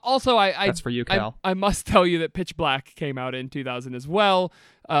 But also, That's for you, Cal. I must tell you that Pitch Black came out in 2000 as well,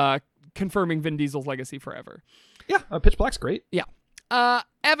 confirming Vin Diesel's legacy forever. Yeah, Pitch Black's great. Yeah.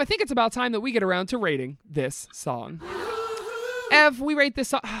 Ev, I think it's about time that we get around to rating this song. Ev, we rate this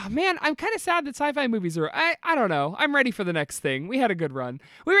song. Oh, man, I'm kind of sad that sci-fi movies are. I don't know. I'm ready for the next thing. We had a good run.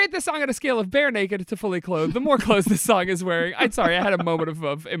 We rate this song on a scale of bare naked to fully clothed. The more clothes this song is wearing, I'm sorry, I had a moment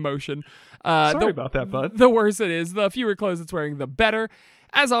of emotion. Sorry about that, bud. The worse it is, the fewer clothes it's wearing, the better.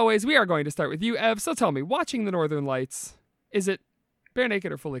 As always, we are going to start with you, Ev. So tell me, watching the Northern Lights, is it bare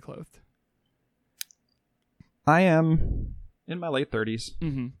naked or fully clothed? I am in my late 30s.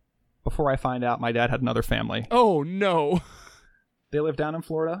 Mm-hmm. Before I find out my dad had another family. Oh, no. They live down in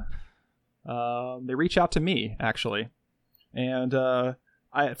Florida. They reach out to me, actually. And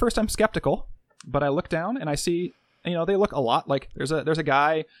at first I'm skeptical, but I look down and I see, they look a lot like there's a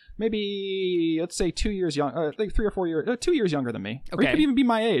guy, maybe, let's say 2 years young, like 3 or 4 years, 2 years younger than me. Or he could even be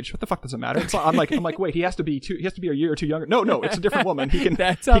my age. What the fuck does it matter? It's, I'm like, wait, he has to be a year or two younger. No, it's a different woman. He can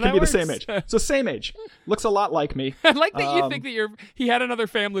be the same age. So same age. Looks a lot like me. I like that you think that he had another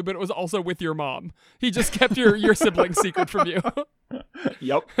family, but it was also with your mom. He just kept your sibling secret from you.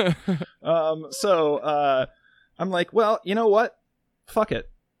 Yep. So I'm like, well, you know what? Fuck it.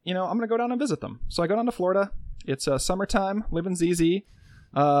 I'm going to go down and visit them. So I go down to Florida. It's summertime, living ZZ,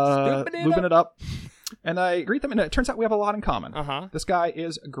 moving it up. And I greet them, and it turns out we have a lot in common. Uh-huh. This guy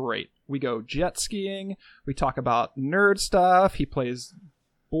is great. We go jet skiing. We talk about nerd stuff. He plays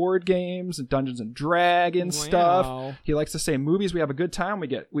board games and Dungeons and Dragons stuff. He likes to say movies. We have a good time. We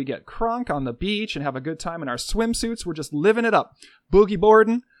get crunk on the beach and have a good time in our swimsuits. We're just living it up, boogie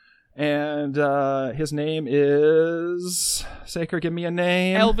boarding. And his name is Saker. Give me a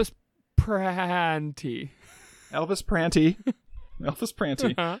name. Elvis Pranty. Elvis Pranty. Elvis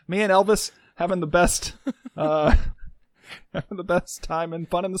Pranty. Uh-huh. Me and Elvis having the best time and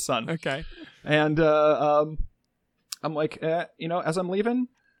fun in the sun. Okay. And I'm like, as I'm leaving,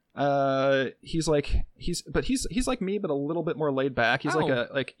 he's like me, but a little bit more laid back. He's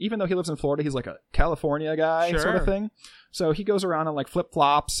like even though he lives in Florida, he's like a California guy sort of thing. So he goes around in like flip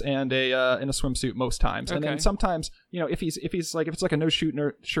flops and in a swimsuit most times. And then sometimes, if it's like a no shoot,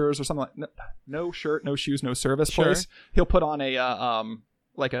 no shirts or something like no shirt, no shoes, no service place, he'll put on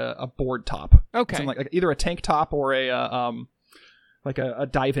a board top. Okay. Something like either a tank top or like a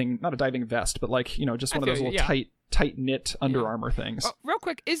diving, not a diving vest, but like, just one of those little tight knit Under Armour things. Oh, real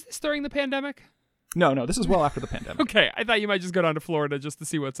quick, is this during the pandemic? No, this is well after the pandemic. Okay, I thought you might just go down to Florida just to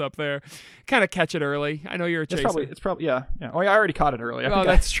see what's up there. Kind of catch it early. I know you're a chaser. It's probably yeah. Oh, yeah, I already caught it early.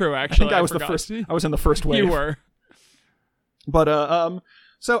 That's true, actually. I think I was the first. I was in the first wave. You were. But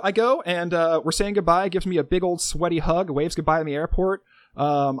so I go and we're saying goodbye. Gives me a big old sweaty hug. Waves goodbye in the airport.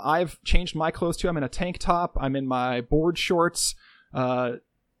 I've changed my clothes too. I'm in a tank top. I'm in my board shorts.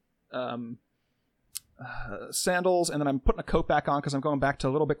 Sandals, and then I'm putting a coat back on because I'm going back to a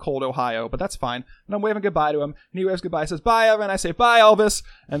little bit cold Ohio, but that's fine. And I'm waving goodbye to him, and he waves goodbye, says, "Bye, Evan." I say, "Bye, Elvis."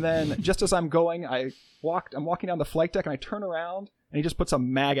 And then just as I'm going, I'm walking down the flight deck, and I turn around, and he just puts a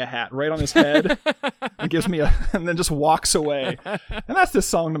MAGA hat right on his head and gives me and then just walks away. And that's this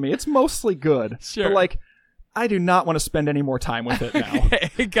song to me. It's mostly good. Sure. But like, I do not want to spend any more time with it now.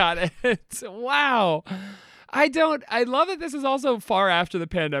 Okay, got it. Wow. I love that this is also far after the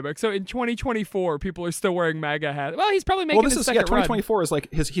pandemic. So in 2024, people are still wearing MAGA hats. Well, he's probably making his second 2024 run. Is like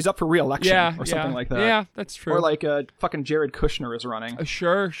he's up for re-election or something like that. Yeah, that's true. Or like fucking Jared Kushner is running.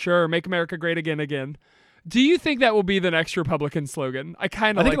 Sure. Make America great again. Do you think that will be the next Republican slogan? I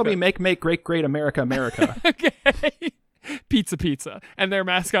think it'll be make great America. Okay. Pizza. And their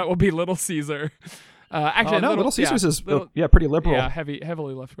mascot will be Little Caesar. Actually, Little Caesars is pretty liberal. Yeah,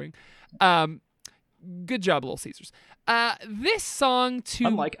 heavily left wing. Good job, Little Caesars. This song to...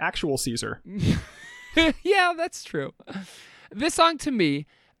 Unlike actual Caesar. Yeah, that's true. This song to me,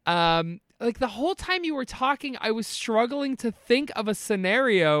 like the whole time you were talking, I was struggling to think of a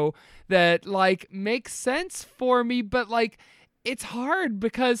scenario that like makes sense for me, but like it's hard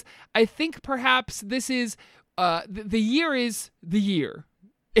because I think perhaps this is the year is the year.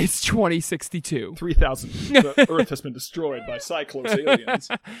 It's 2062. 3000. The Earth has been destroyed by Cyclops aliens.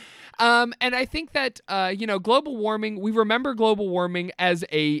 And I think that, global warming, we remember global warming as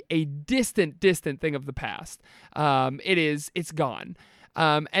a distant thing of the past. It's gone.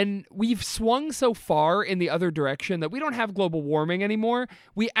 And we've swung so far in the other direction that we don't have global warming anymore.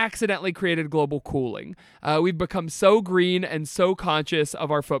 We accidentally created global cooling. We've become so green and so conscious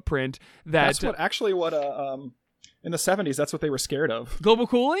of our footprint that... That's what in the 70s, that's what they were scared of. Global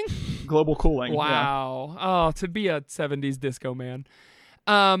cooling? Global cooling. Wow. Yeah. Oh, to be a 70s disco man.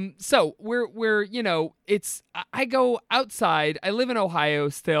 So we're I go outside. I live in Ohio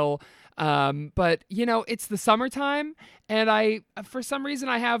still. But it's the summertime and for some reason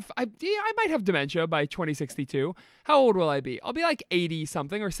I might have dementia by 2062. How old will I be? I'll be like 80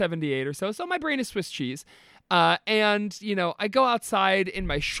 something or 78 or so. So my brain is Swiss cheese. And, you know, I go outside in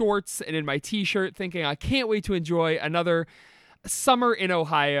my shorts and in my t-shirt thinking I can't wait to enjoy another summer in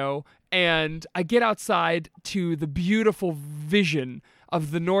Ohio. And I get outside to the beautiful vision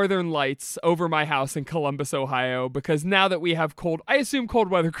of the northern lights over my house in Columbus, Ohio, because now that we have I assume cold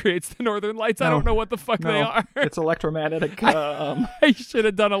weather creates the northern lights. I don't know what the fuck they are. It's electromagnetic I should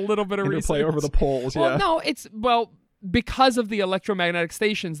have done a little bit of interplay research. over the poles. Well, no, because of the electromagnetic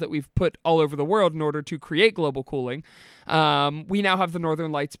stations that we've put all over the world in order to create global cooling, we now have the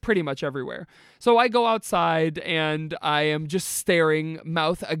northern lights pretty much everywhere. So I go outside and I am just staring,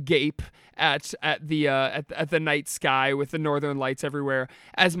 mouth agape, at the night sky with the northern lights everywhere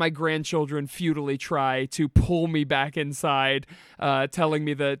as my grandchildren futilely try to pull me back inside, telling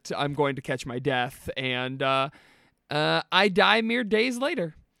me that I'm going to catch my death, and I die mere days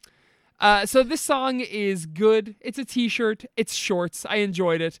later. So this song is good. It's a t-shirt. It's shorts. I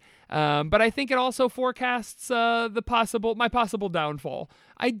enjoyed it. But I think it also forecasts my possible downfall.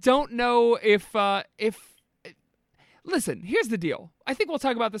 I don't know if listen, here's the deal. I think we'll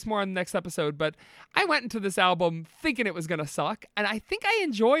talk about this more on the next episode, but I went into this album thinking it was going to suck, and I think I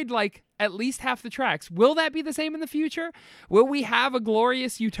enjoyed like at least half the tracks. Will that be the same in the future? Will we have a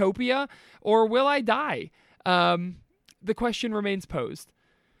glorious utopia, or will I die? The question remains posed.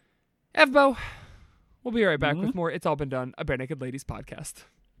 Evbo, we'll be right back with more It's All Been Done, a Bare Naked Ladies podcast.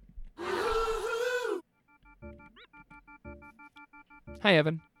 Hi,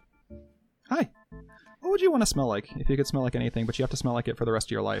 Evan. Hi. What would you want to smell like if you could smell like anything, but you have to smell like it for the rest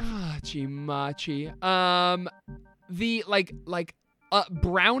of your life? Chimachi.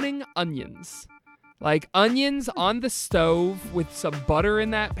 Browning onions. Like onions on the stove with some butter in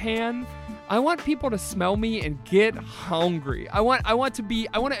that pan. I want people to smell me and get hungry. I want to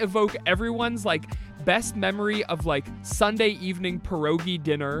evoke everyone's like best memory of like Sunday evening pierogi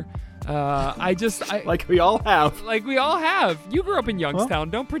dinner. Like we all have. Like we all have. You grew up in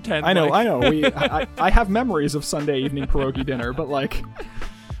Youngstown. Don't pretend. I know. I have memories of Sunday evening pierogi dinner, but like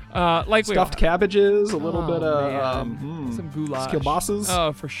stuffed cabbages, a little bit of some goulash, kielbasa's.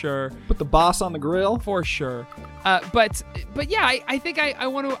 Oh, for sure. Put the boss on the grill, for sure. But yeah, I think I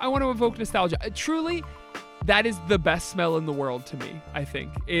want to evoke nostalgia. Truly, that is the best smell in the world to me. I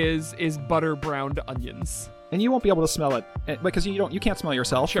think is butter browned onions. And you won't be able to smell it because you can't smell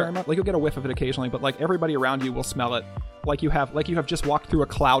yourself. Sure. Very much. Like you'll get a whiff of it occasionally, but like everybody around you will smell it. Like you have just walked through a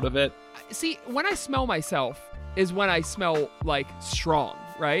cloud of it. See, when I smell myself is when I smell like strong,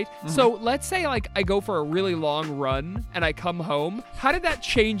 right? Mm-hmm. So let's say like I go for a really long run and I come home. How did that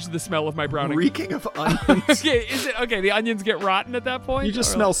change the smell of my browning? Reeking of onions. Okay, the onions get rotten at that point? You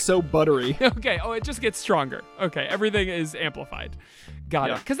just smell so buttery. Okay, it just gets stronger. Okay, everything is amplified.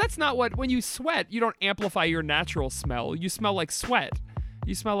 Got it. Because that's not when you sweat, you don't amplify your natural smell. You smell like sweat.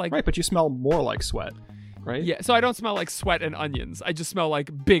 You smell like... Right, but you smell more like sweat, right? Yeah, so I don't smell like sweat and onions. I just smell like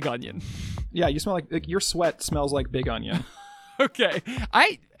big onion. Yeah, you smell like your sweat smells like big onion. Okay.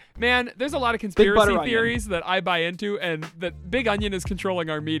 Man, there's a lot of conspiracy theories that I buy into, and that big onion is controlling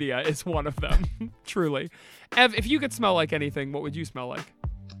our media is one of them. Truly. Ev, if you could smell like anything, what would you smell like?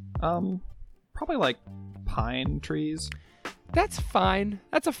 Probably like pine trees. That's fine.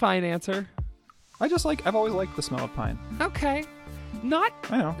 That's a fine answer. I've always liked the smell of pine. Okay. I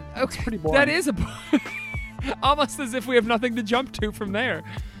know. Okay. It's pretty boring. That is almost as if we have nothing to jump to from there.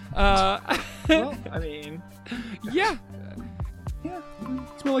 Well, I mean... Yeah. Yeah.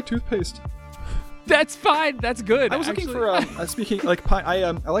 Smell like toothpaste. That's fine. That's good. I was looking for speaking like pine. I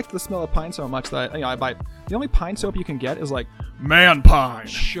like the smell of pine so much that I buy. The only pine soap you can get is like man pine.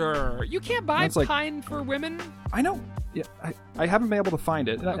 Sure. You can't buy pine for women. I know. Yeah, I haven't been able to find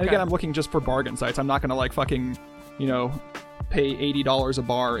it. And again, I'm looking just for bargain sites. I'm not gonna like fucking, pay $80 a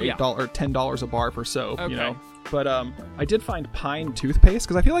bar, $8 or $10 a bar for soap. Okay. But I did find pine toothpaste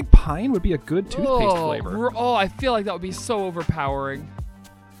because I feel like pine would be a good toothpaste flavor. I feel like that would be so overpowering.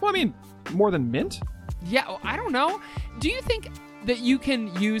 Well, I mean, more than mint? Yeah, I don't know. Do you think that you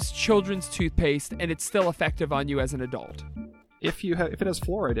can use children's toothpaste and it's still effective on you as an adult? If it has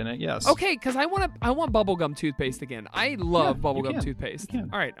fluoride in it, yes. Okay, because I want bubblegum toothpaste again. I love bubblegum toothpaste. You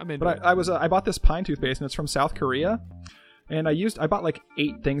can. All right, I'm into it. But I bought this pine toothpaste and it's from South Korea. And I bought like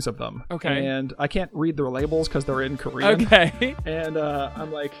 8 things of them. Okay. And I can't read the labels because they're in Korean. Okay. And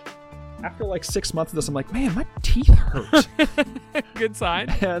I'm like, after like 6 months of this, I'm like, man, my teeth hurt. Good sign.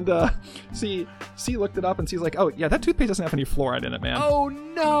 And C looked it up and she's like, oh yeah, that toothpaste doesn't have any fluoride in it, man. Oh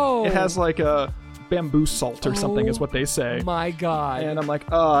no. It has like a bamboo salt or something is what they say. My God. And I'm like,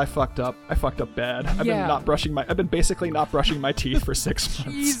 oh, I fucked up bad. I've been basically not brushing my teeth for 6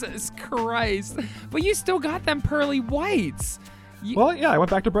 months. Jesus Christ. But you still got them pearly whites. Well, yeah, I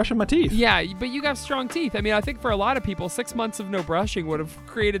went back to brushing my teeth. Yeah, but you got strong teeth. I mean, I think for a lot of people, 6 months of no brushing would have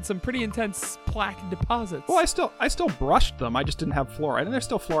created some pretty intense plaque deposits. Well, I still brushed them. I just didn't have fluoride, and there's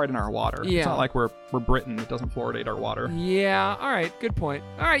still fluoride in our water. Yeah. It's not like we're Britain. It doesn't fluoridate our water. Yeah, all right, good point.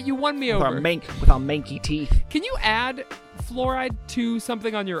 All right, you won me With over. with our manky teeth. Can you add fluoride to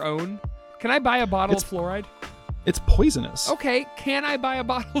something on your own? Can I buy a bottle of fluoride? It's poisonous. Okay, can I buy a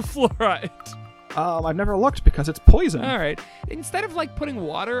bottle of fluoride? I've never looked because it's poison. All right. Instead of like putting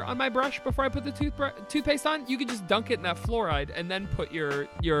water on my brush before I put the toothpaste on, you could just dunk it in that fluoride and then put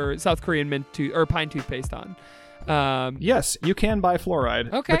your South Korean mint or pine toothpaste on. Yes, you can buy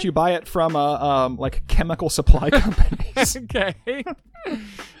fluoride. Okay. But you buy it from like chemical supply companies. Okay.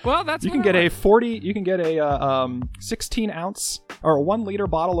 Well, that's You can get a 16 ounce or 1 liter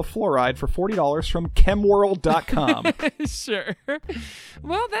bottle of fluoride for $40 from chemworld.com. Sure.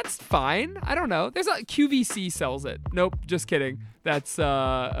 Well, that's fine. I don't know. There's a QVC sells it. Nope, just kidding. That's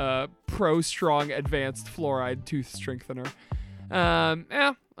Pro Strong Advanced Fluoride Tooth Strengthener.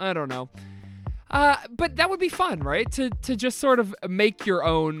 I don't know. But that would be fun, right? To just sort of make your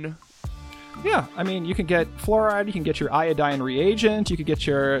own. Yeah, I mean, you can get fluoride, you can get your iodine reagent, you could get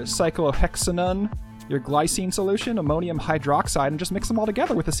your cyclohexanone, your glycine solution, ammonium hydroxide, and just mix them all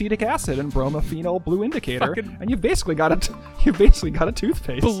together with acetic acid and bromophenol blue indicator, and you've basically got a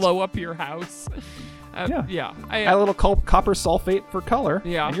toothpaste. Blow up your house. Yeah. Add a little copper sulfate for color,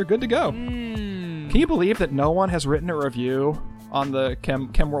 and you're good to go. Can you believe that no one has written a review on the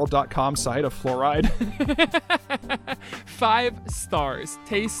chemworld.com site of fluoride? 5 stars.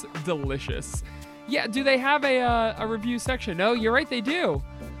 Tastes delicious. Yeah, do they have a review section? No, you're right, they do.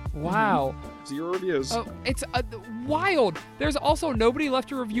 Wow. 0 reviews. Oh, it's wild. There's also nobody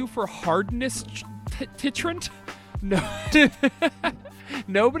left a review for hardness titrant. No.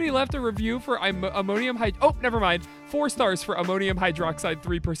 Nobody left a review for ammonium hyd. Oh, never mind. 4 stars for ammonium hydroxide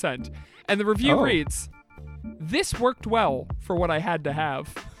 3%. And the review reads, "This worked well for what I had to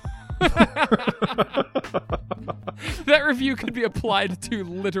have." That review could be applied to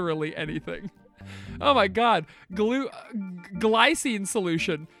literally anything. Oh my god. Glycine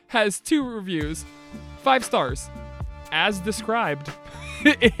solution has 2 reviews. 5 stars. As described.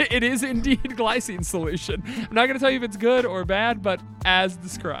 It is indeed glycine solution. I'm not going to tell you if it's good or bad, but as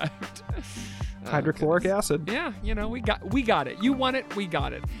described. Hydrochloric acid. Yeah, we got it. You want it, we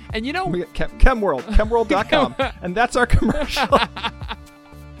got it. And we got chemworld.com. And that's our commercial.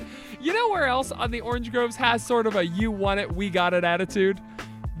 You know where else on the Orange Groves has sort of a you want it, we got it attitude?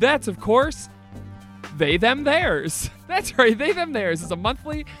 That's, of course, They Them Theirs. That's right, They Them Theirs is a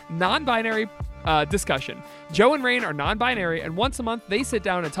monthly non-binary discussion. Joe and Rain are non-binary, and once a month they sit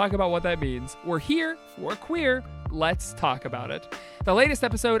down and talk about what that means. We're here, we're queer, let's talk about it. The latest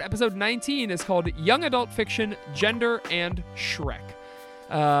episode 19, is called Young Adult Fiction, Gender, and Shrek.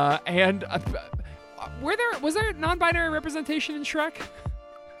 Was there non-binary representation in Shrek?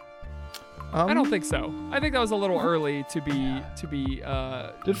 I don't think so. I think that was a little early to be.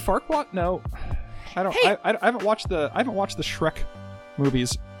 Did Farquaad? No, I don't. Hey. I haven't watched the Shrek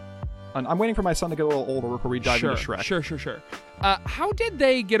movies. I'm waiting for my son to get a little older before we dive into Shrek. Sure. How did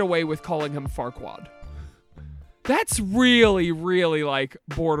they get away with calling him Farquaad? That's really, really like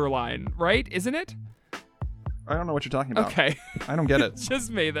borderline, right? Isn't it? I don't know what you're talking about. Okay. I don't get it. It's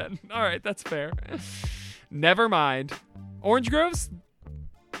just me then. All right, that's fair. Never mind. Orange Groves,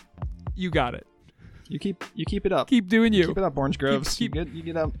 you got it. You keep it up. Keep doing you. Keep it up, Orange Groves. Keep- you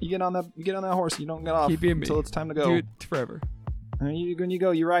get on that horse. You don't get off Keep being me. until it's time to go. Do it forever. And when you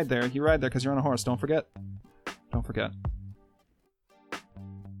go, you ride there. You ride there because you're on a horse. Don't forget. Don't forget.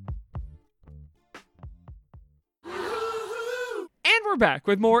 And we're back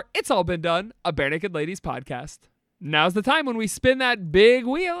with more It's All Been Done, a Bare Naked Ladies podcast. Now's the time when we spin that big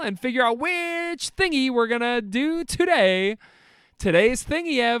wheel and figure out which thingy we're gonna do today. Today's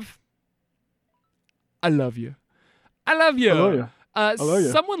thingy, Ev. I love you. I love you. I love you. I love you.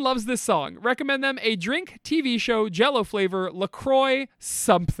 Someone loves this song. Recommend them a drink, TV show, Jello flavor, LaCroix,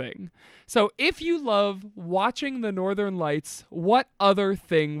 something. So if you love watching the Northern Lights, what other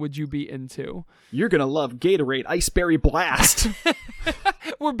thing would you be into? You're gonna love Gatorade Iceberry Blast.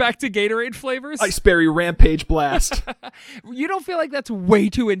 We're back to Gatorade flavors. Iceberry Rampage Blast. You don't feel like that's way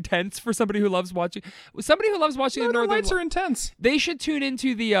too intense for somebody who loves watching? Somebody who loves watching the Northern Lights are intense. They should tune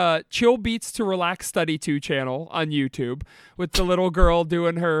into the Chill Beats to Relax Study 2 channel on YouTube with the little girl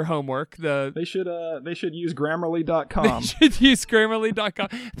doing her homework. They should use Grammarly.com. They should use Grammarly.com.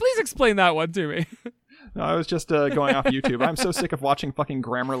 Please explain that one to me. No, I was just going off YouTube. I'm so sick of watching fucking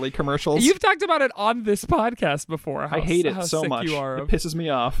Grammarly commercials. You've talked about it on this podcast before. I hate it so sick much. You are it pisses me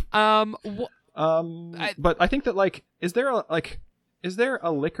off. But I think that is there is there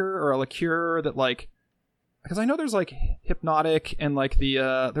a liquor or a liqueur that like, because I know there's like Hypnotic and like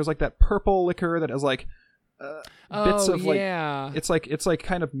the there's like that purple liquor that has like bits of like it's like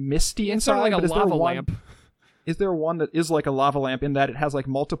kind of misty it's inside. sort of like but a is there lava one, lamp. Is there one that is like a lava lamp in that it has like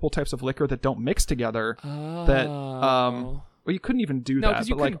multiple types of liquor that don't mix together? That well, you couldn't even do that. 'cause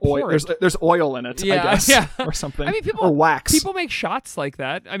you but like couldn't pour oil, there's oil in it, I guess, or something. I mean, or wax. People make shots like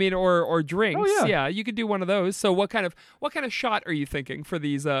that. I mean, or drinks. Oh, yeah. You could do one of those. So what kind of shot are you thinking for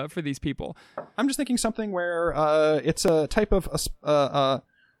these people? I'm just thinking something where it's a type of a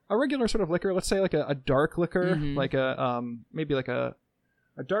regular sort of liquor. Let's say like a dark liquor, like a maybe like a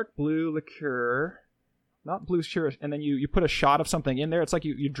dark blue liqueur. Not blue sure, and then you put a shot of something in there. It's like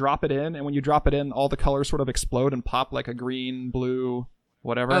you drop it in, and when you drop it in, all the colors sort of explode and pop like a green, blue,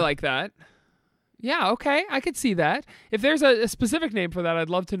 whatever. I like that. Yeah, okay, I could see that. If there's a specific name for that, I'd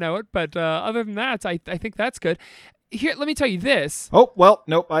love to know it. But other than that, I think that's good. Here, let me tell you this. Oh well,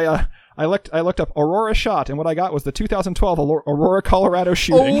 nope. I looked up Aurora Shot, and what I got was the 2012 Aurora, Colorado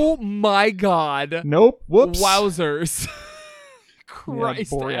shooting. Oh my God. Nope. Whoops. Wowzers. Christ.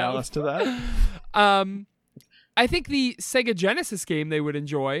 Borealis to that. I think the Sega Genesis game they would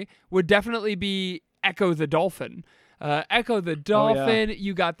enjoy would definitely be Echo the Dolphin. Echo the Dolphin,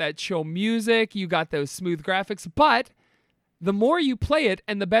 you got that chill music, you got those smooth graphics, but the more you play it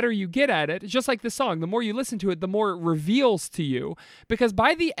and the better you get at it, just like the song, the more you listen to it, the more it reveals to you. Because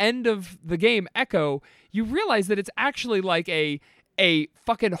by the end of the game, Echo, you realize that it's actually like a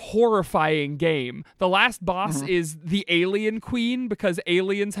fucking horrifying game. The last boss is the alien queen because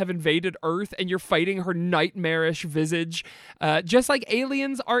aliens have invaded Earth and you're fighting her nightmarish visage. Just like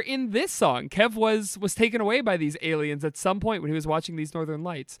aliens are in this song. Kev was taken away by these aliens at some point when he was watching these Northern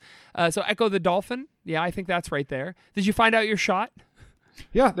Lights. So Echo the Dolphin, yeah, I think that's right there. Did you find out your shot?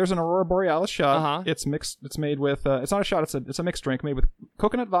 Yeah, there's an Aurora Borealis shot. Uh-huh. It's mixed. It's made with. It's not a shot. It's a mixed drink made with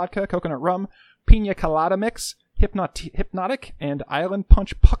coconut vodka, coconut rum, pina colada mix, Hypnotic, and Island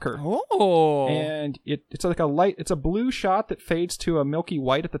Punch Pucker. Oh. And it's like a light. It's a blue shot that fades to a milky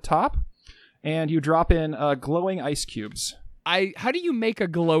white at the top, and you drop in glowing ice cubes. How do you make a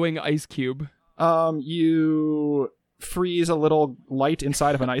glowing ice cube? You freeze a little light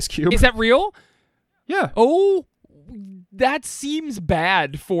inside of an ice cube. Is that real? Yeah. Oh. That seems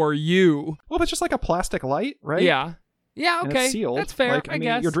bad for you. Well, it's just like a plastic light, right? Yeah. Yeah, And okay. it's sealed. That's fair, Like, I mean,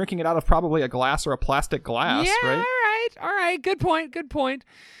 guess. you're drinking it out of probably a glass or a plastic glass, yeah, right? All right. Good point.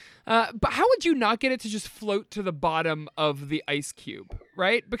 But how would you not get it to just float to the bottom of the ice cube,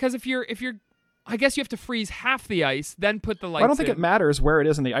 right? Because if you're I guess you have to freeze half the ice, then put the lights in. I don't think it matters where it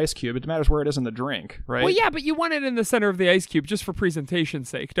is in the ice cube. It matters where it is in the drink, right? Well, yeah, but you want it in the center of the ice cube just for presentation's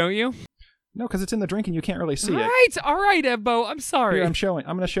sake, don't you? No, because it's in the drink and you can't really see it. All right, Ebbo. I'm sorry. Here, I'm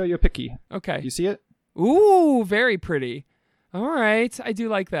going to show you a picky. Okay. You see it? Ooh, very pretty. All right, I do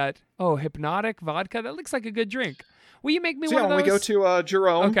like that. Oh, Hypnotic vodka. That looks like a good drink. Will you make me one of those? When we go to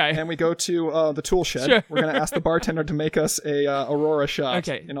Jerome Okay. and we go to the tool shed, Sure. we're going to ask the bartender to make us a Aurora shot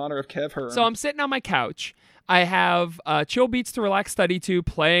in honor of Kev Hearn. So I'm sitting on my couch. I have Chill Beats to Relax Study 2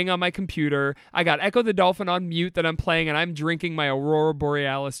 playing on my computer. I got Echo the Dolphin on mute that I'm playing, and I'm drinking my Aurora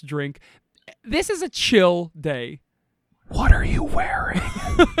Borealis drink. This is a chill day. What are you wearing?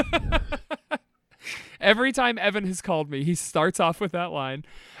 Every time Evan has called me, he starts off with that line.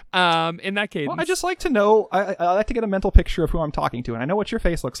 In that cadence. Well, I just like to know. I like to get a mental picture of who I'm talking to, and I know what your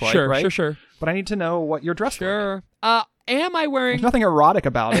face looks like, right? Sure. But I need to know what you're dressed like. Sure. Am I wearing... There's nothing erotic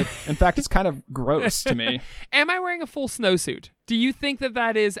about it. In fact, it's kind of gross to me. Am I wearing a full snowsuit? Do you think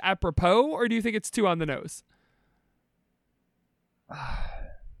that is apropos, or do you think it's too on the nose?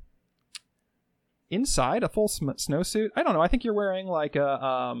 Inside a full snowsuit? I don't know. I think you're wearing like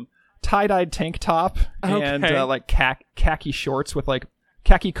a tie-dyed tank top and like khaki shorts with like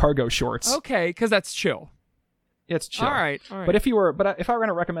khaki cargo shorts. Okay, because that's chill. It's chill. All right. But if I were going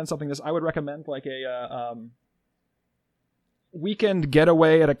to recommend something, I would recommend like a weekend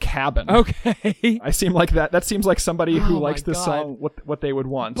getaway at a cabin. Okay. I seem like that. That seems like somebody who Oh likes my this God. song. What they would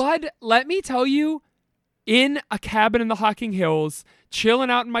want. Bud, let me tell you, in a cabin in the Hocking Hills, chilling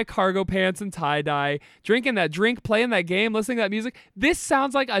out in my cargo pants and tie-dye, drinking that drink, playing that game, listening to that music, this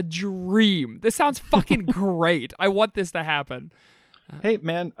sounds like a dream. This sounds fucking great. I want this to happen. Hey,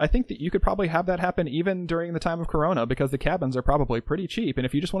 man, I think that you could probably have that happen even during the time of Corona because the cabins are probably pretty cheap. And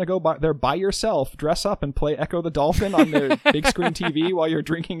if you just want to go there by yourself, dress up and play Echo the Dolphin on the big screen TV while you're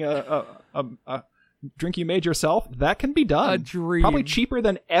drinking a drink you made yourself, that can be done. A dream. Probably cheaper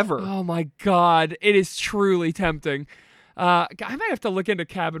than ever. Oh my God. It is truly tempting. I might have to look into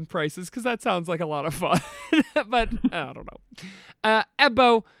cabin prices because that sounds like a lot of fun. But I don't know.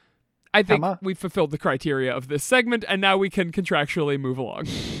 Ebbo, I think Emma? we've fulfilled the criteria of this segment, and now we can contractually move along.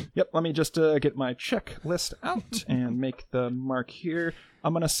 Yep, let me just get my checklist out and make the mark here.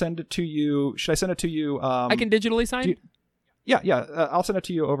 I'm going to send it to you. Should I send it to you? I can digitally sign? Yeah. I'll send it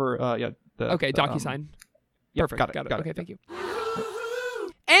to you over, Okay, DocuSign. Yep, Perfect. got it. Okay, thank you.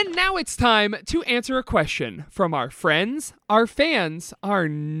 And now it's time to answer a question from our friends, our fans, our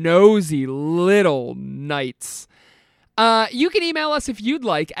nosy little knights. You can email us if you'd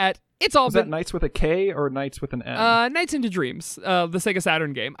like at Is that Knights with a K or Knights with an N? Nights into Dreams, the Sega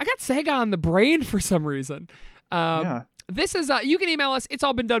Saturn game. I got Sega on the brain for some reason. Yeah. This is, you can email us, it's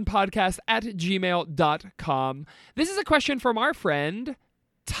all been done podcast at gmail.com. This is a question from our friend,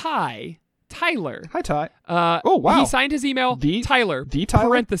 Tyler. Hi, Ty. Oh, wow. He signed his email, Tyler, Tyler?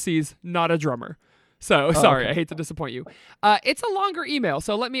 parentheses, not a drummer. So, sorry, I hate to disappoint you. It's a longer email,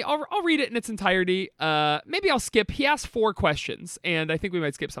 so I'll read it in its entirety. Maybe I'll skip. He asked 4 questions, and I think we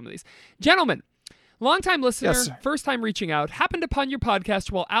might skip some of these. Gentlemen, longtime listener, Yes. first time reaching out, happened upon your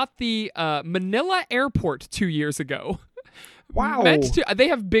podcast while at the Manila airport 2 years ago. Wow. They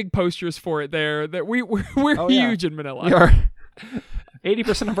have big posters for it there. That we're Oh, yeah. huge in Manila. We are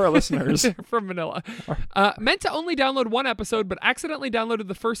 80% of our listeners. From Manila. Meant to only download 1 episode, but accidentally downloaded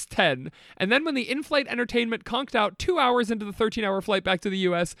the first 10. And then when the in-flight entertainment conked out 2 hours into the 13-hour flight back to the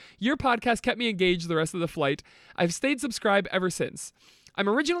U.S., your podcast kept me engaged the rest of the flight. I've stayed subscribed ever since. I'm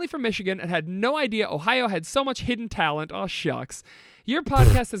originally from Michigan and had no idea Ohio had so much hidden talent. Oh, shucks. Your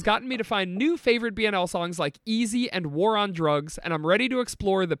podcast has gotten me to find new favorite BNL songs like Easy and War on Drugs, and I'm ready to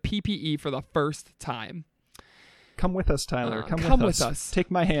explore the PPE for the first time. Come with us, Tyler. Come with us. Take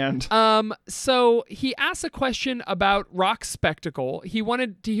my hand. So he asked a question about Rock Spectacle. He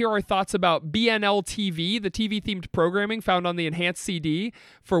wanted to hear our thoughts about BNL TV, the TV-themed programming found on the enhanced CD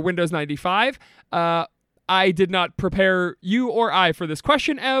for Windows 95. I did not prepare you or I for this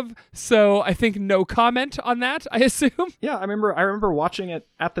question, Ev, so I think no comment on that, I assume. Yeah, I remember watching it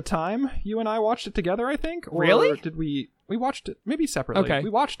at the time. You and I watched it together, I think. Or Really? did we watched it maybe separately. Okay. We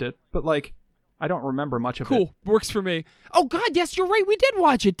watched it, but like I don't remember much of it. Cool. Works for me. Oh, God, yes, you're right. We did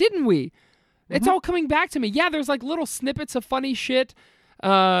watch it, didn't we? It's all coming back to me. Yeah, there's like little snippets of funny shit.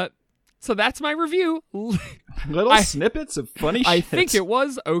 So that's my review. Little snippets of funny shit. I think it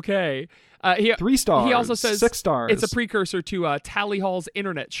was okay. 3 stars. He also says 6 stars. It's a precursor to Tally Hall's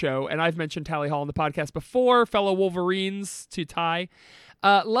internet show, and I've mentioned Tally Hall on the podcast before. Fellow Wolverines to Ty.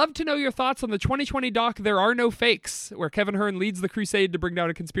 Love to know your thoughts on the 2020 doc There Are No Fakes, where Kevin Hearn leads the crusade to bring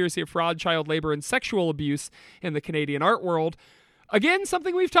down a conspiracy of fraud, child labor, and sexual abuse in the Canadian art world. Again,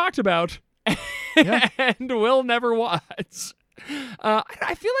 something we've talked about and will never watch.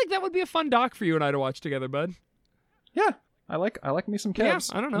 I feel like that would be a fun doc for you and I to watch together, bud. Yeah. I like me some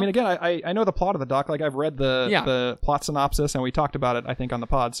Kevs. Yeah, I don't know. I mean, again, I know the plot of the doc. Like, I've read the plot synopsis, and we talked about it, I think, on the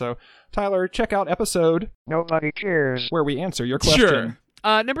pod. So, Tyler, check out episode Nobody cares. where we answer your question.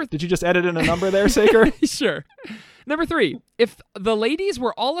 Sure. Did you just edit in a number there, Saker? Sure. Number 3, if the ladies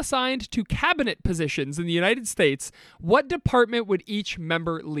were all assigned to cabinet positions in the United States, what department would each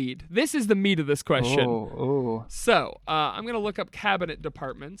member lead? This is the meat of this question. Oh. So, I'm going to look up cabinet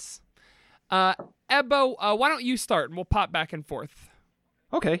departments. Ebbo, why don't you start and we'll pop back and forth.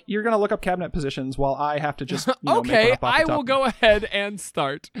 Okay, you're going to look up cabinet positions while I have to just, make Okay, one up off the I top. will go ahead and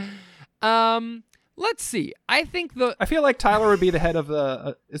start. Let's see. I think I feel like Tyler would be the head of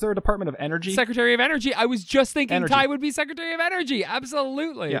the... is there a Department of Energy? Secretary of Energy. I was just thinking Energy. Ty would be Secretary of Energy.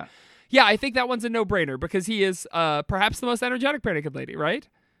 Absolutely. Yeah. Yeah, I think that one's a no-brainer because he is perhaps the most energetic Bare Naked Lady, right?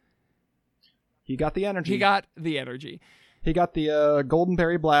 He got the energy. He got the energy. He got the Golden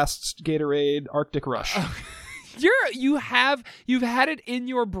Berry Blast, Gatorade, Arctic Rush. You've had it in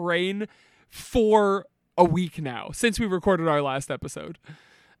your brain for a week now since we recorded our last episode.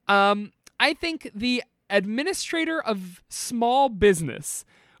 I think the administrator of small business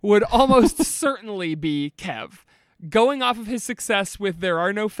would almost certainly be Kev. Going off of his success with There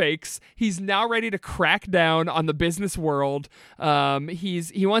Are No Fakes, he's now ready to crack down on the business world.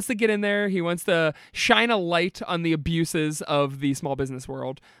 He wants to get in there. He wants to shine a light on the abuses of the small business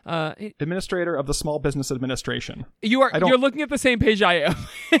world. Administrator of the Small Business Administration. You're looking at the same page I am.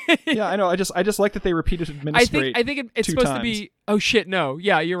 Yeah, I know. I just like that they repeated administrate. I think it's 2 supposed times. to be. Oh shit! No.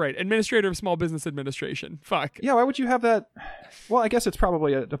 Yeah, you're right. Administrator of Small Business Administration. Fuck. Yeah, why would you have that? Well, I guess it's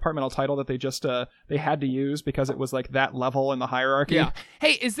probably a departmental title that they just they had to use because it was like that level in the hierarchy. Yeah.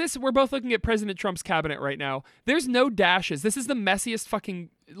 Hey, we're both looking at President Trump's cabinet right now. There's no dashes. This is the messiest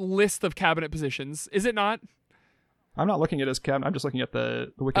fucking list of cabinet positions. Is it not? I'm not looking at his cabinet. I'm just looking at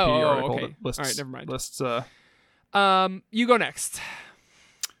the Wikipedia article okay. that lists. All right, never mind. Lists. You go next.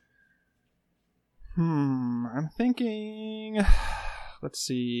 I'm thinking. Let's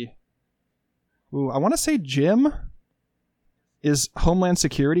see. Ooh, I want to say Jim is Homeland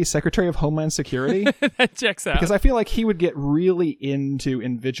Security, Secretary of Homeland Security. That checks out. Because I feel like he would get really into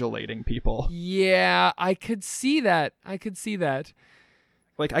invigilating people. Yeah, I could see that.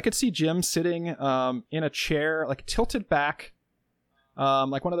 Like, I could see Jim sitting in a chair, like, tilted back,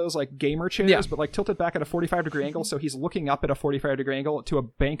 like one of those, like, gamer chairs, but, like, tilted back at a 45-degree angle, so he's looking up at a 45-degree angle to a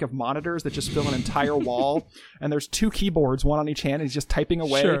bank of monitors that just fill an entire wall, and there's 2 keyboards, one on each hand, and he's just typing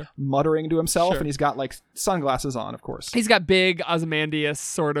away, muttering to himself, and he's got, like, sunglasses on, of course. He's got big Ozymandias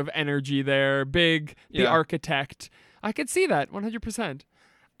sort of energy there, big the architect. I could see that, 100%.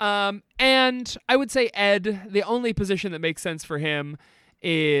 And I would say Ed, the only position that makes sense for him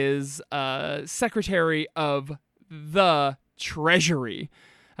is Secretary of the Treasury,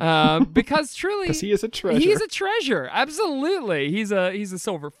 because truly, because he is a treasure. He's a treasure, absolutely. He's a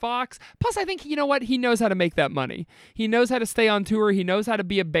silver fox. Plus, I think, you know what, he knows how to make that money. He knows how to stay on tour. He knows how to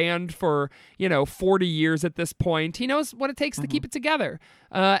be a band for 40 years at this point. He knows what it takes to keep it together.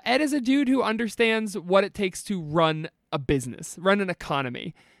 Ed is a dude who understands what it takes to run a business, run an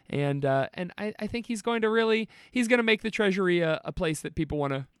economy. And I think he's going to make the Treasury a place that people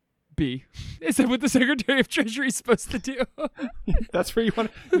want to be. Is that what the Secretary of Treasury is supposed to do? That's where you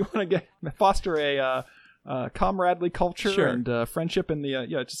want to foster a comradely culture and friendship in the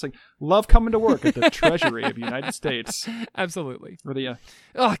just like love coming to work at the Treasury of the United States. Absolutely. Or the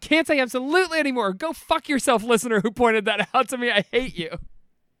I can't say absolutely anymore. Go fuck yourself, listener who pointed that out to me. I hate you.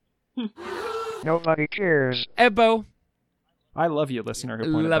 Nobody cares. Ebbo. I love you, listener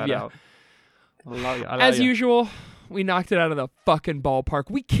who pointed that out. I love you. As usual, we knocked it out of the fucking ballpark.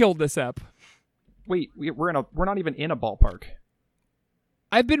 We killed this ep. Wait, we're not even in a ballpark.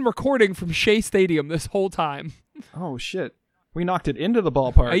 I've been recording from Shea Stadium this whole time. Oh shit. We knocked it into the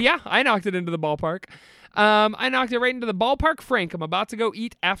ballpark. Yeah, I knocked it into the ballpark. I knocked it right into the ballpark. Frank, I'm about to go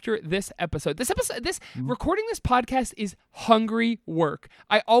eat after this episode. Recording this podcast is hungry work.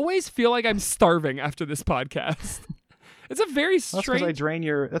 I always feel like I'm starving after this podcast. It's a very strange...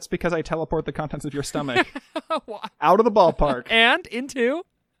 That's because I teleport the contents of your stomach out of the ballpark. And into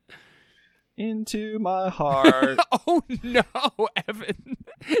my heart. Oh no, Evan.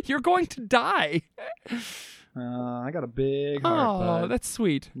 You're going to die. I got a big heart. Oh, that's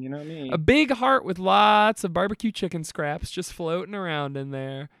sweet. You know me. A big heart with lots of barbecue chicken scraps just floating around in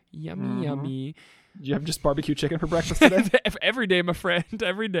there. Yummy, yummy. Did you have just barbecue chicken for breakfast today? Every day, my friend.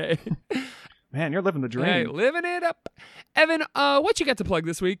 Every day. Man, you're living the dream. Hey, living it up. Evan, what you got to plug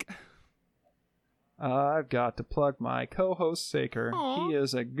this week? I've got to plug my co-host, Saker. Aww. He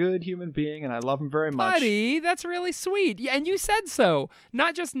is a good human being, and I love him very much. Buddy, that's really sweet. Yeah, and you said so.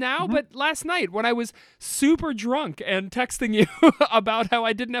 Not just now, but last night when I was super drunk and texting you about how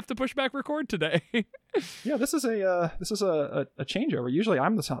I didn't have to push back record today. Yeah, this is a changeover. Usually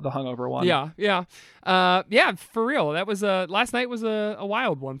I'm the hungover one. Yeah, for real. That was last night was a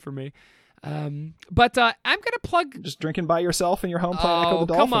wild one for me. But I'm gonna plug. Just drinking by yourself in your home playing Echo the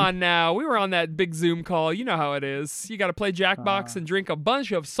Dolphin. Come on now, we were on that big Zoom call. You know how it is. You got to play Jackbox and drink a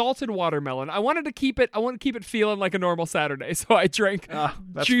bunch of salted watermelon. I want to keep it feeling like a normal Saturday, so I drank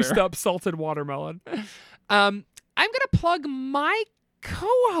juiced up salted watermelon. I'm gonna plug my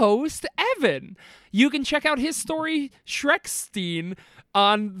co-host Evan. You can check out his story Shrekstein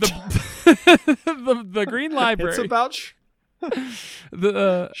on the the Green Library. It's about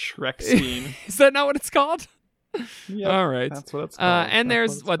the Shrekstein. Is that not what it's called? Yeah, all right, that's what it's called. And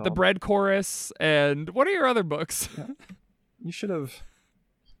there's the Bread Chorus, and what are your other books? Yeah. You should have.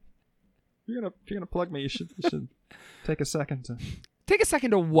 If you're gonna plug me, you should take a second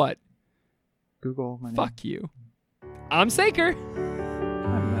to what? Google my name. Fuck you. I'm Saker,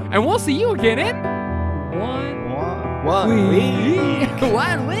 and we'll see you again in one week.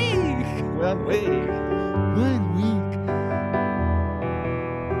 1 week. 1 week. 1 week.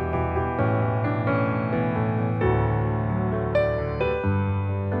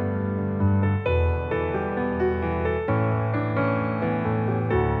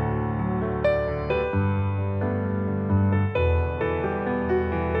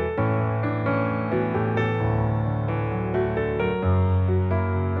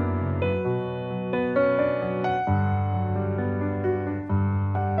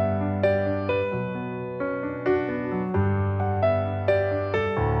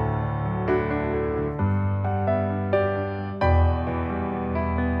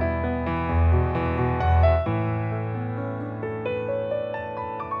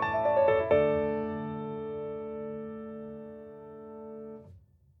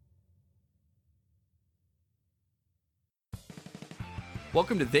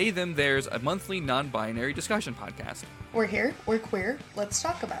 Welcome to They, Them, Theirs, a monthly non-binary discussion podcast. We're here, we're queer, let's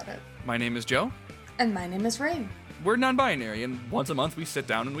talk about it. My name is Joe. And my name is Rain. We're non-binary, and once a month we sit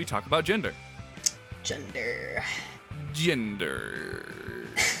down and we talk about gender. Gender.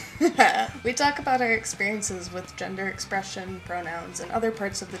 We talk about our experiences with gender expression, pronouns, and other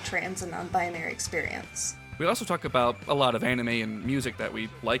parts of the trans and non-binary experience. We also talk about a lot of anime and music that we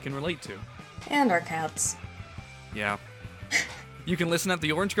like and relate to. And our cats. Yeah. You can listen at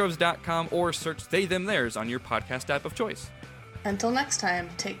theorangegroves.com or search They, Them, Theirs on your podcast app of choice. Until next time,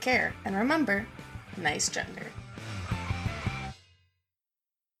 take care, and remember, nice gender.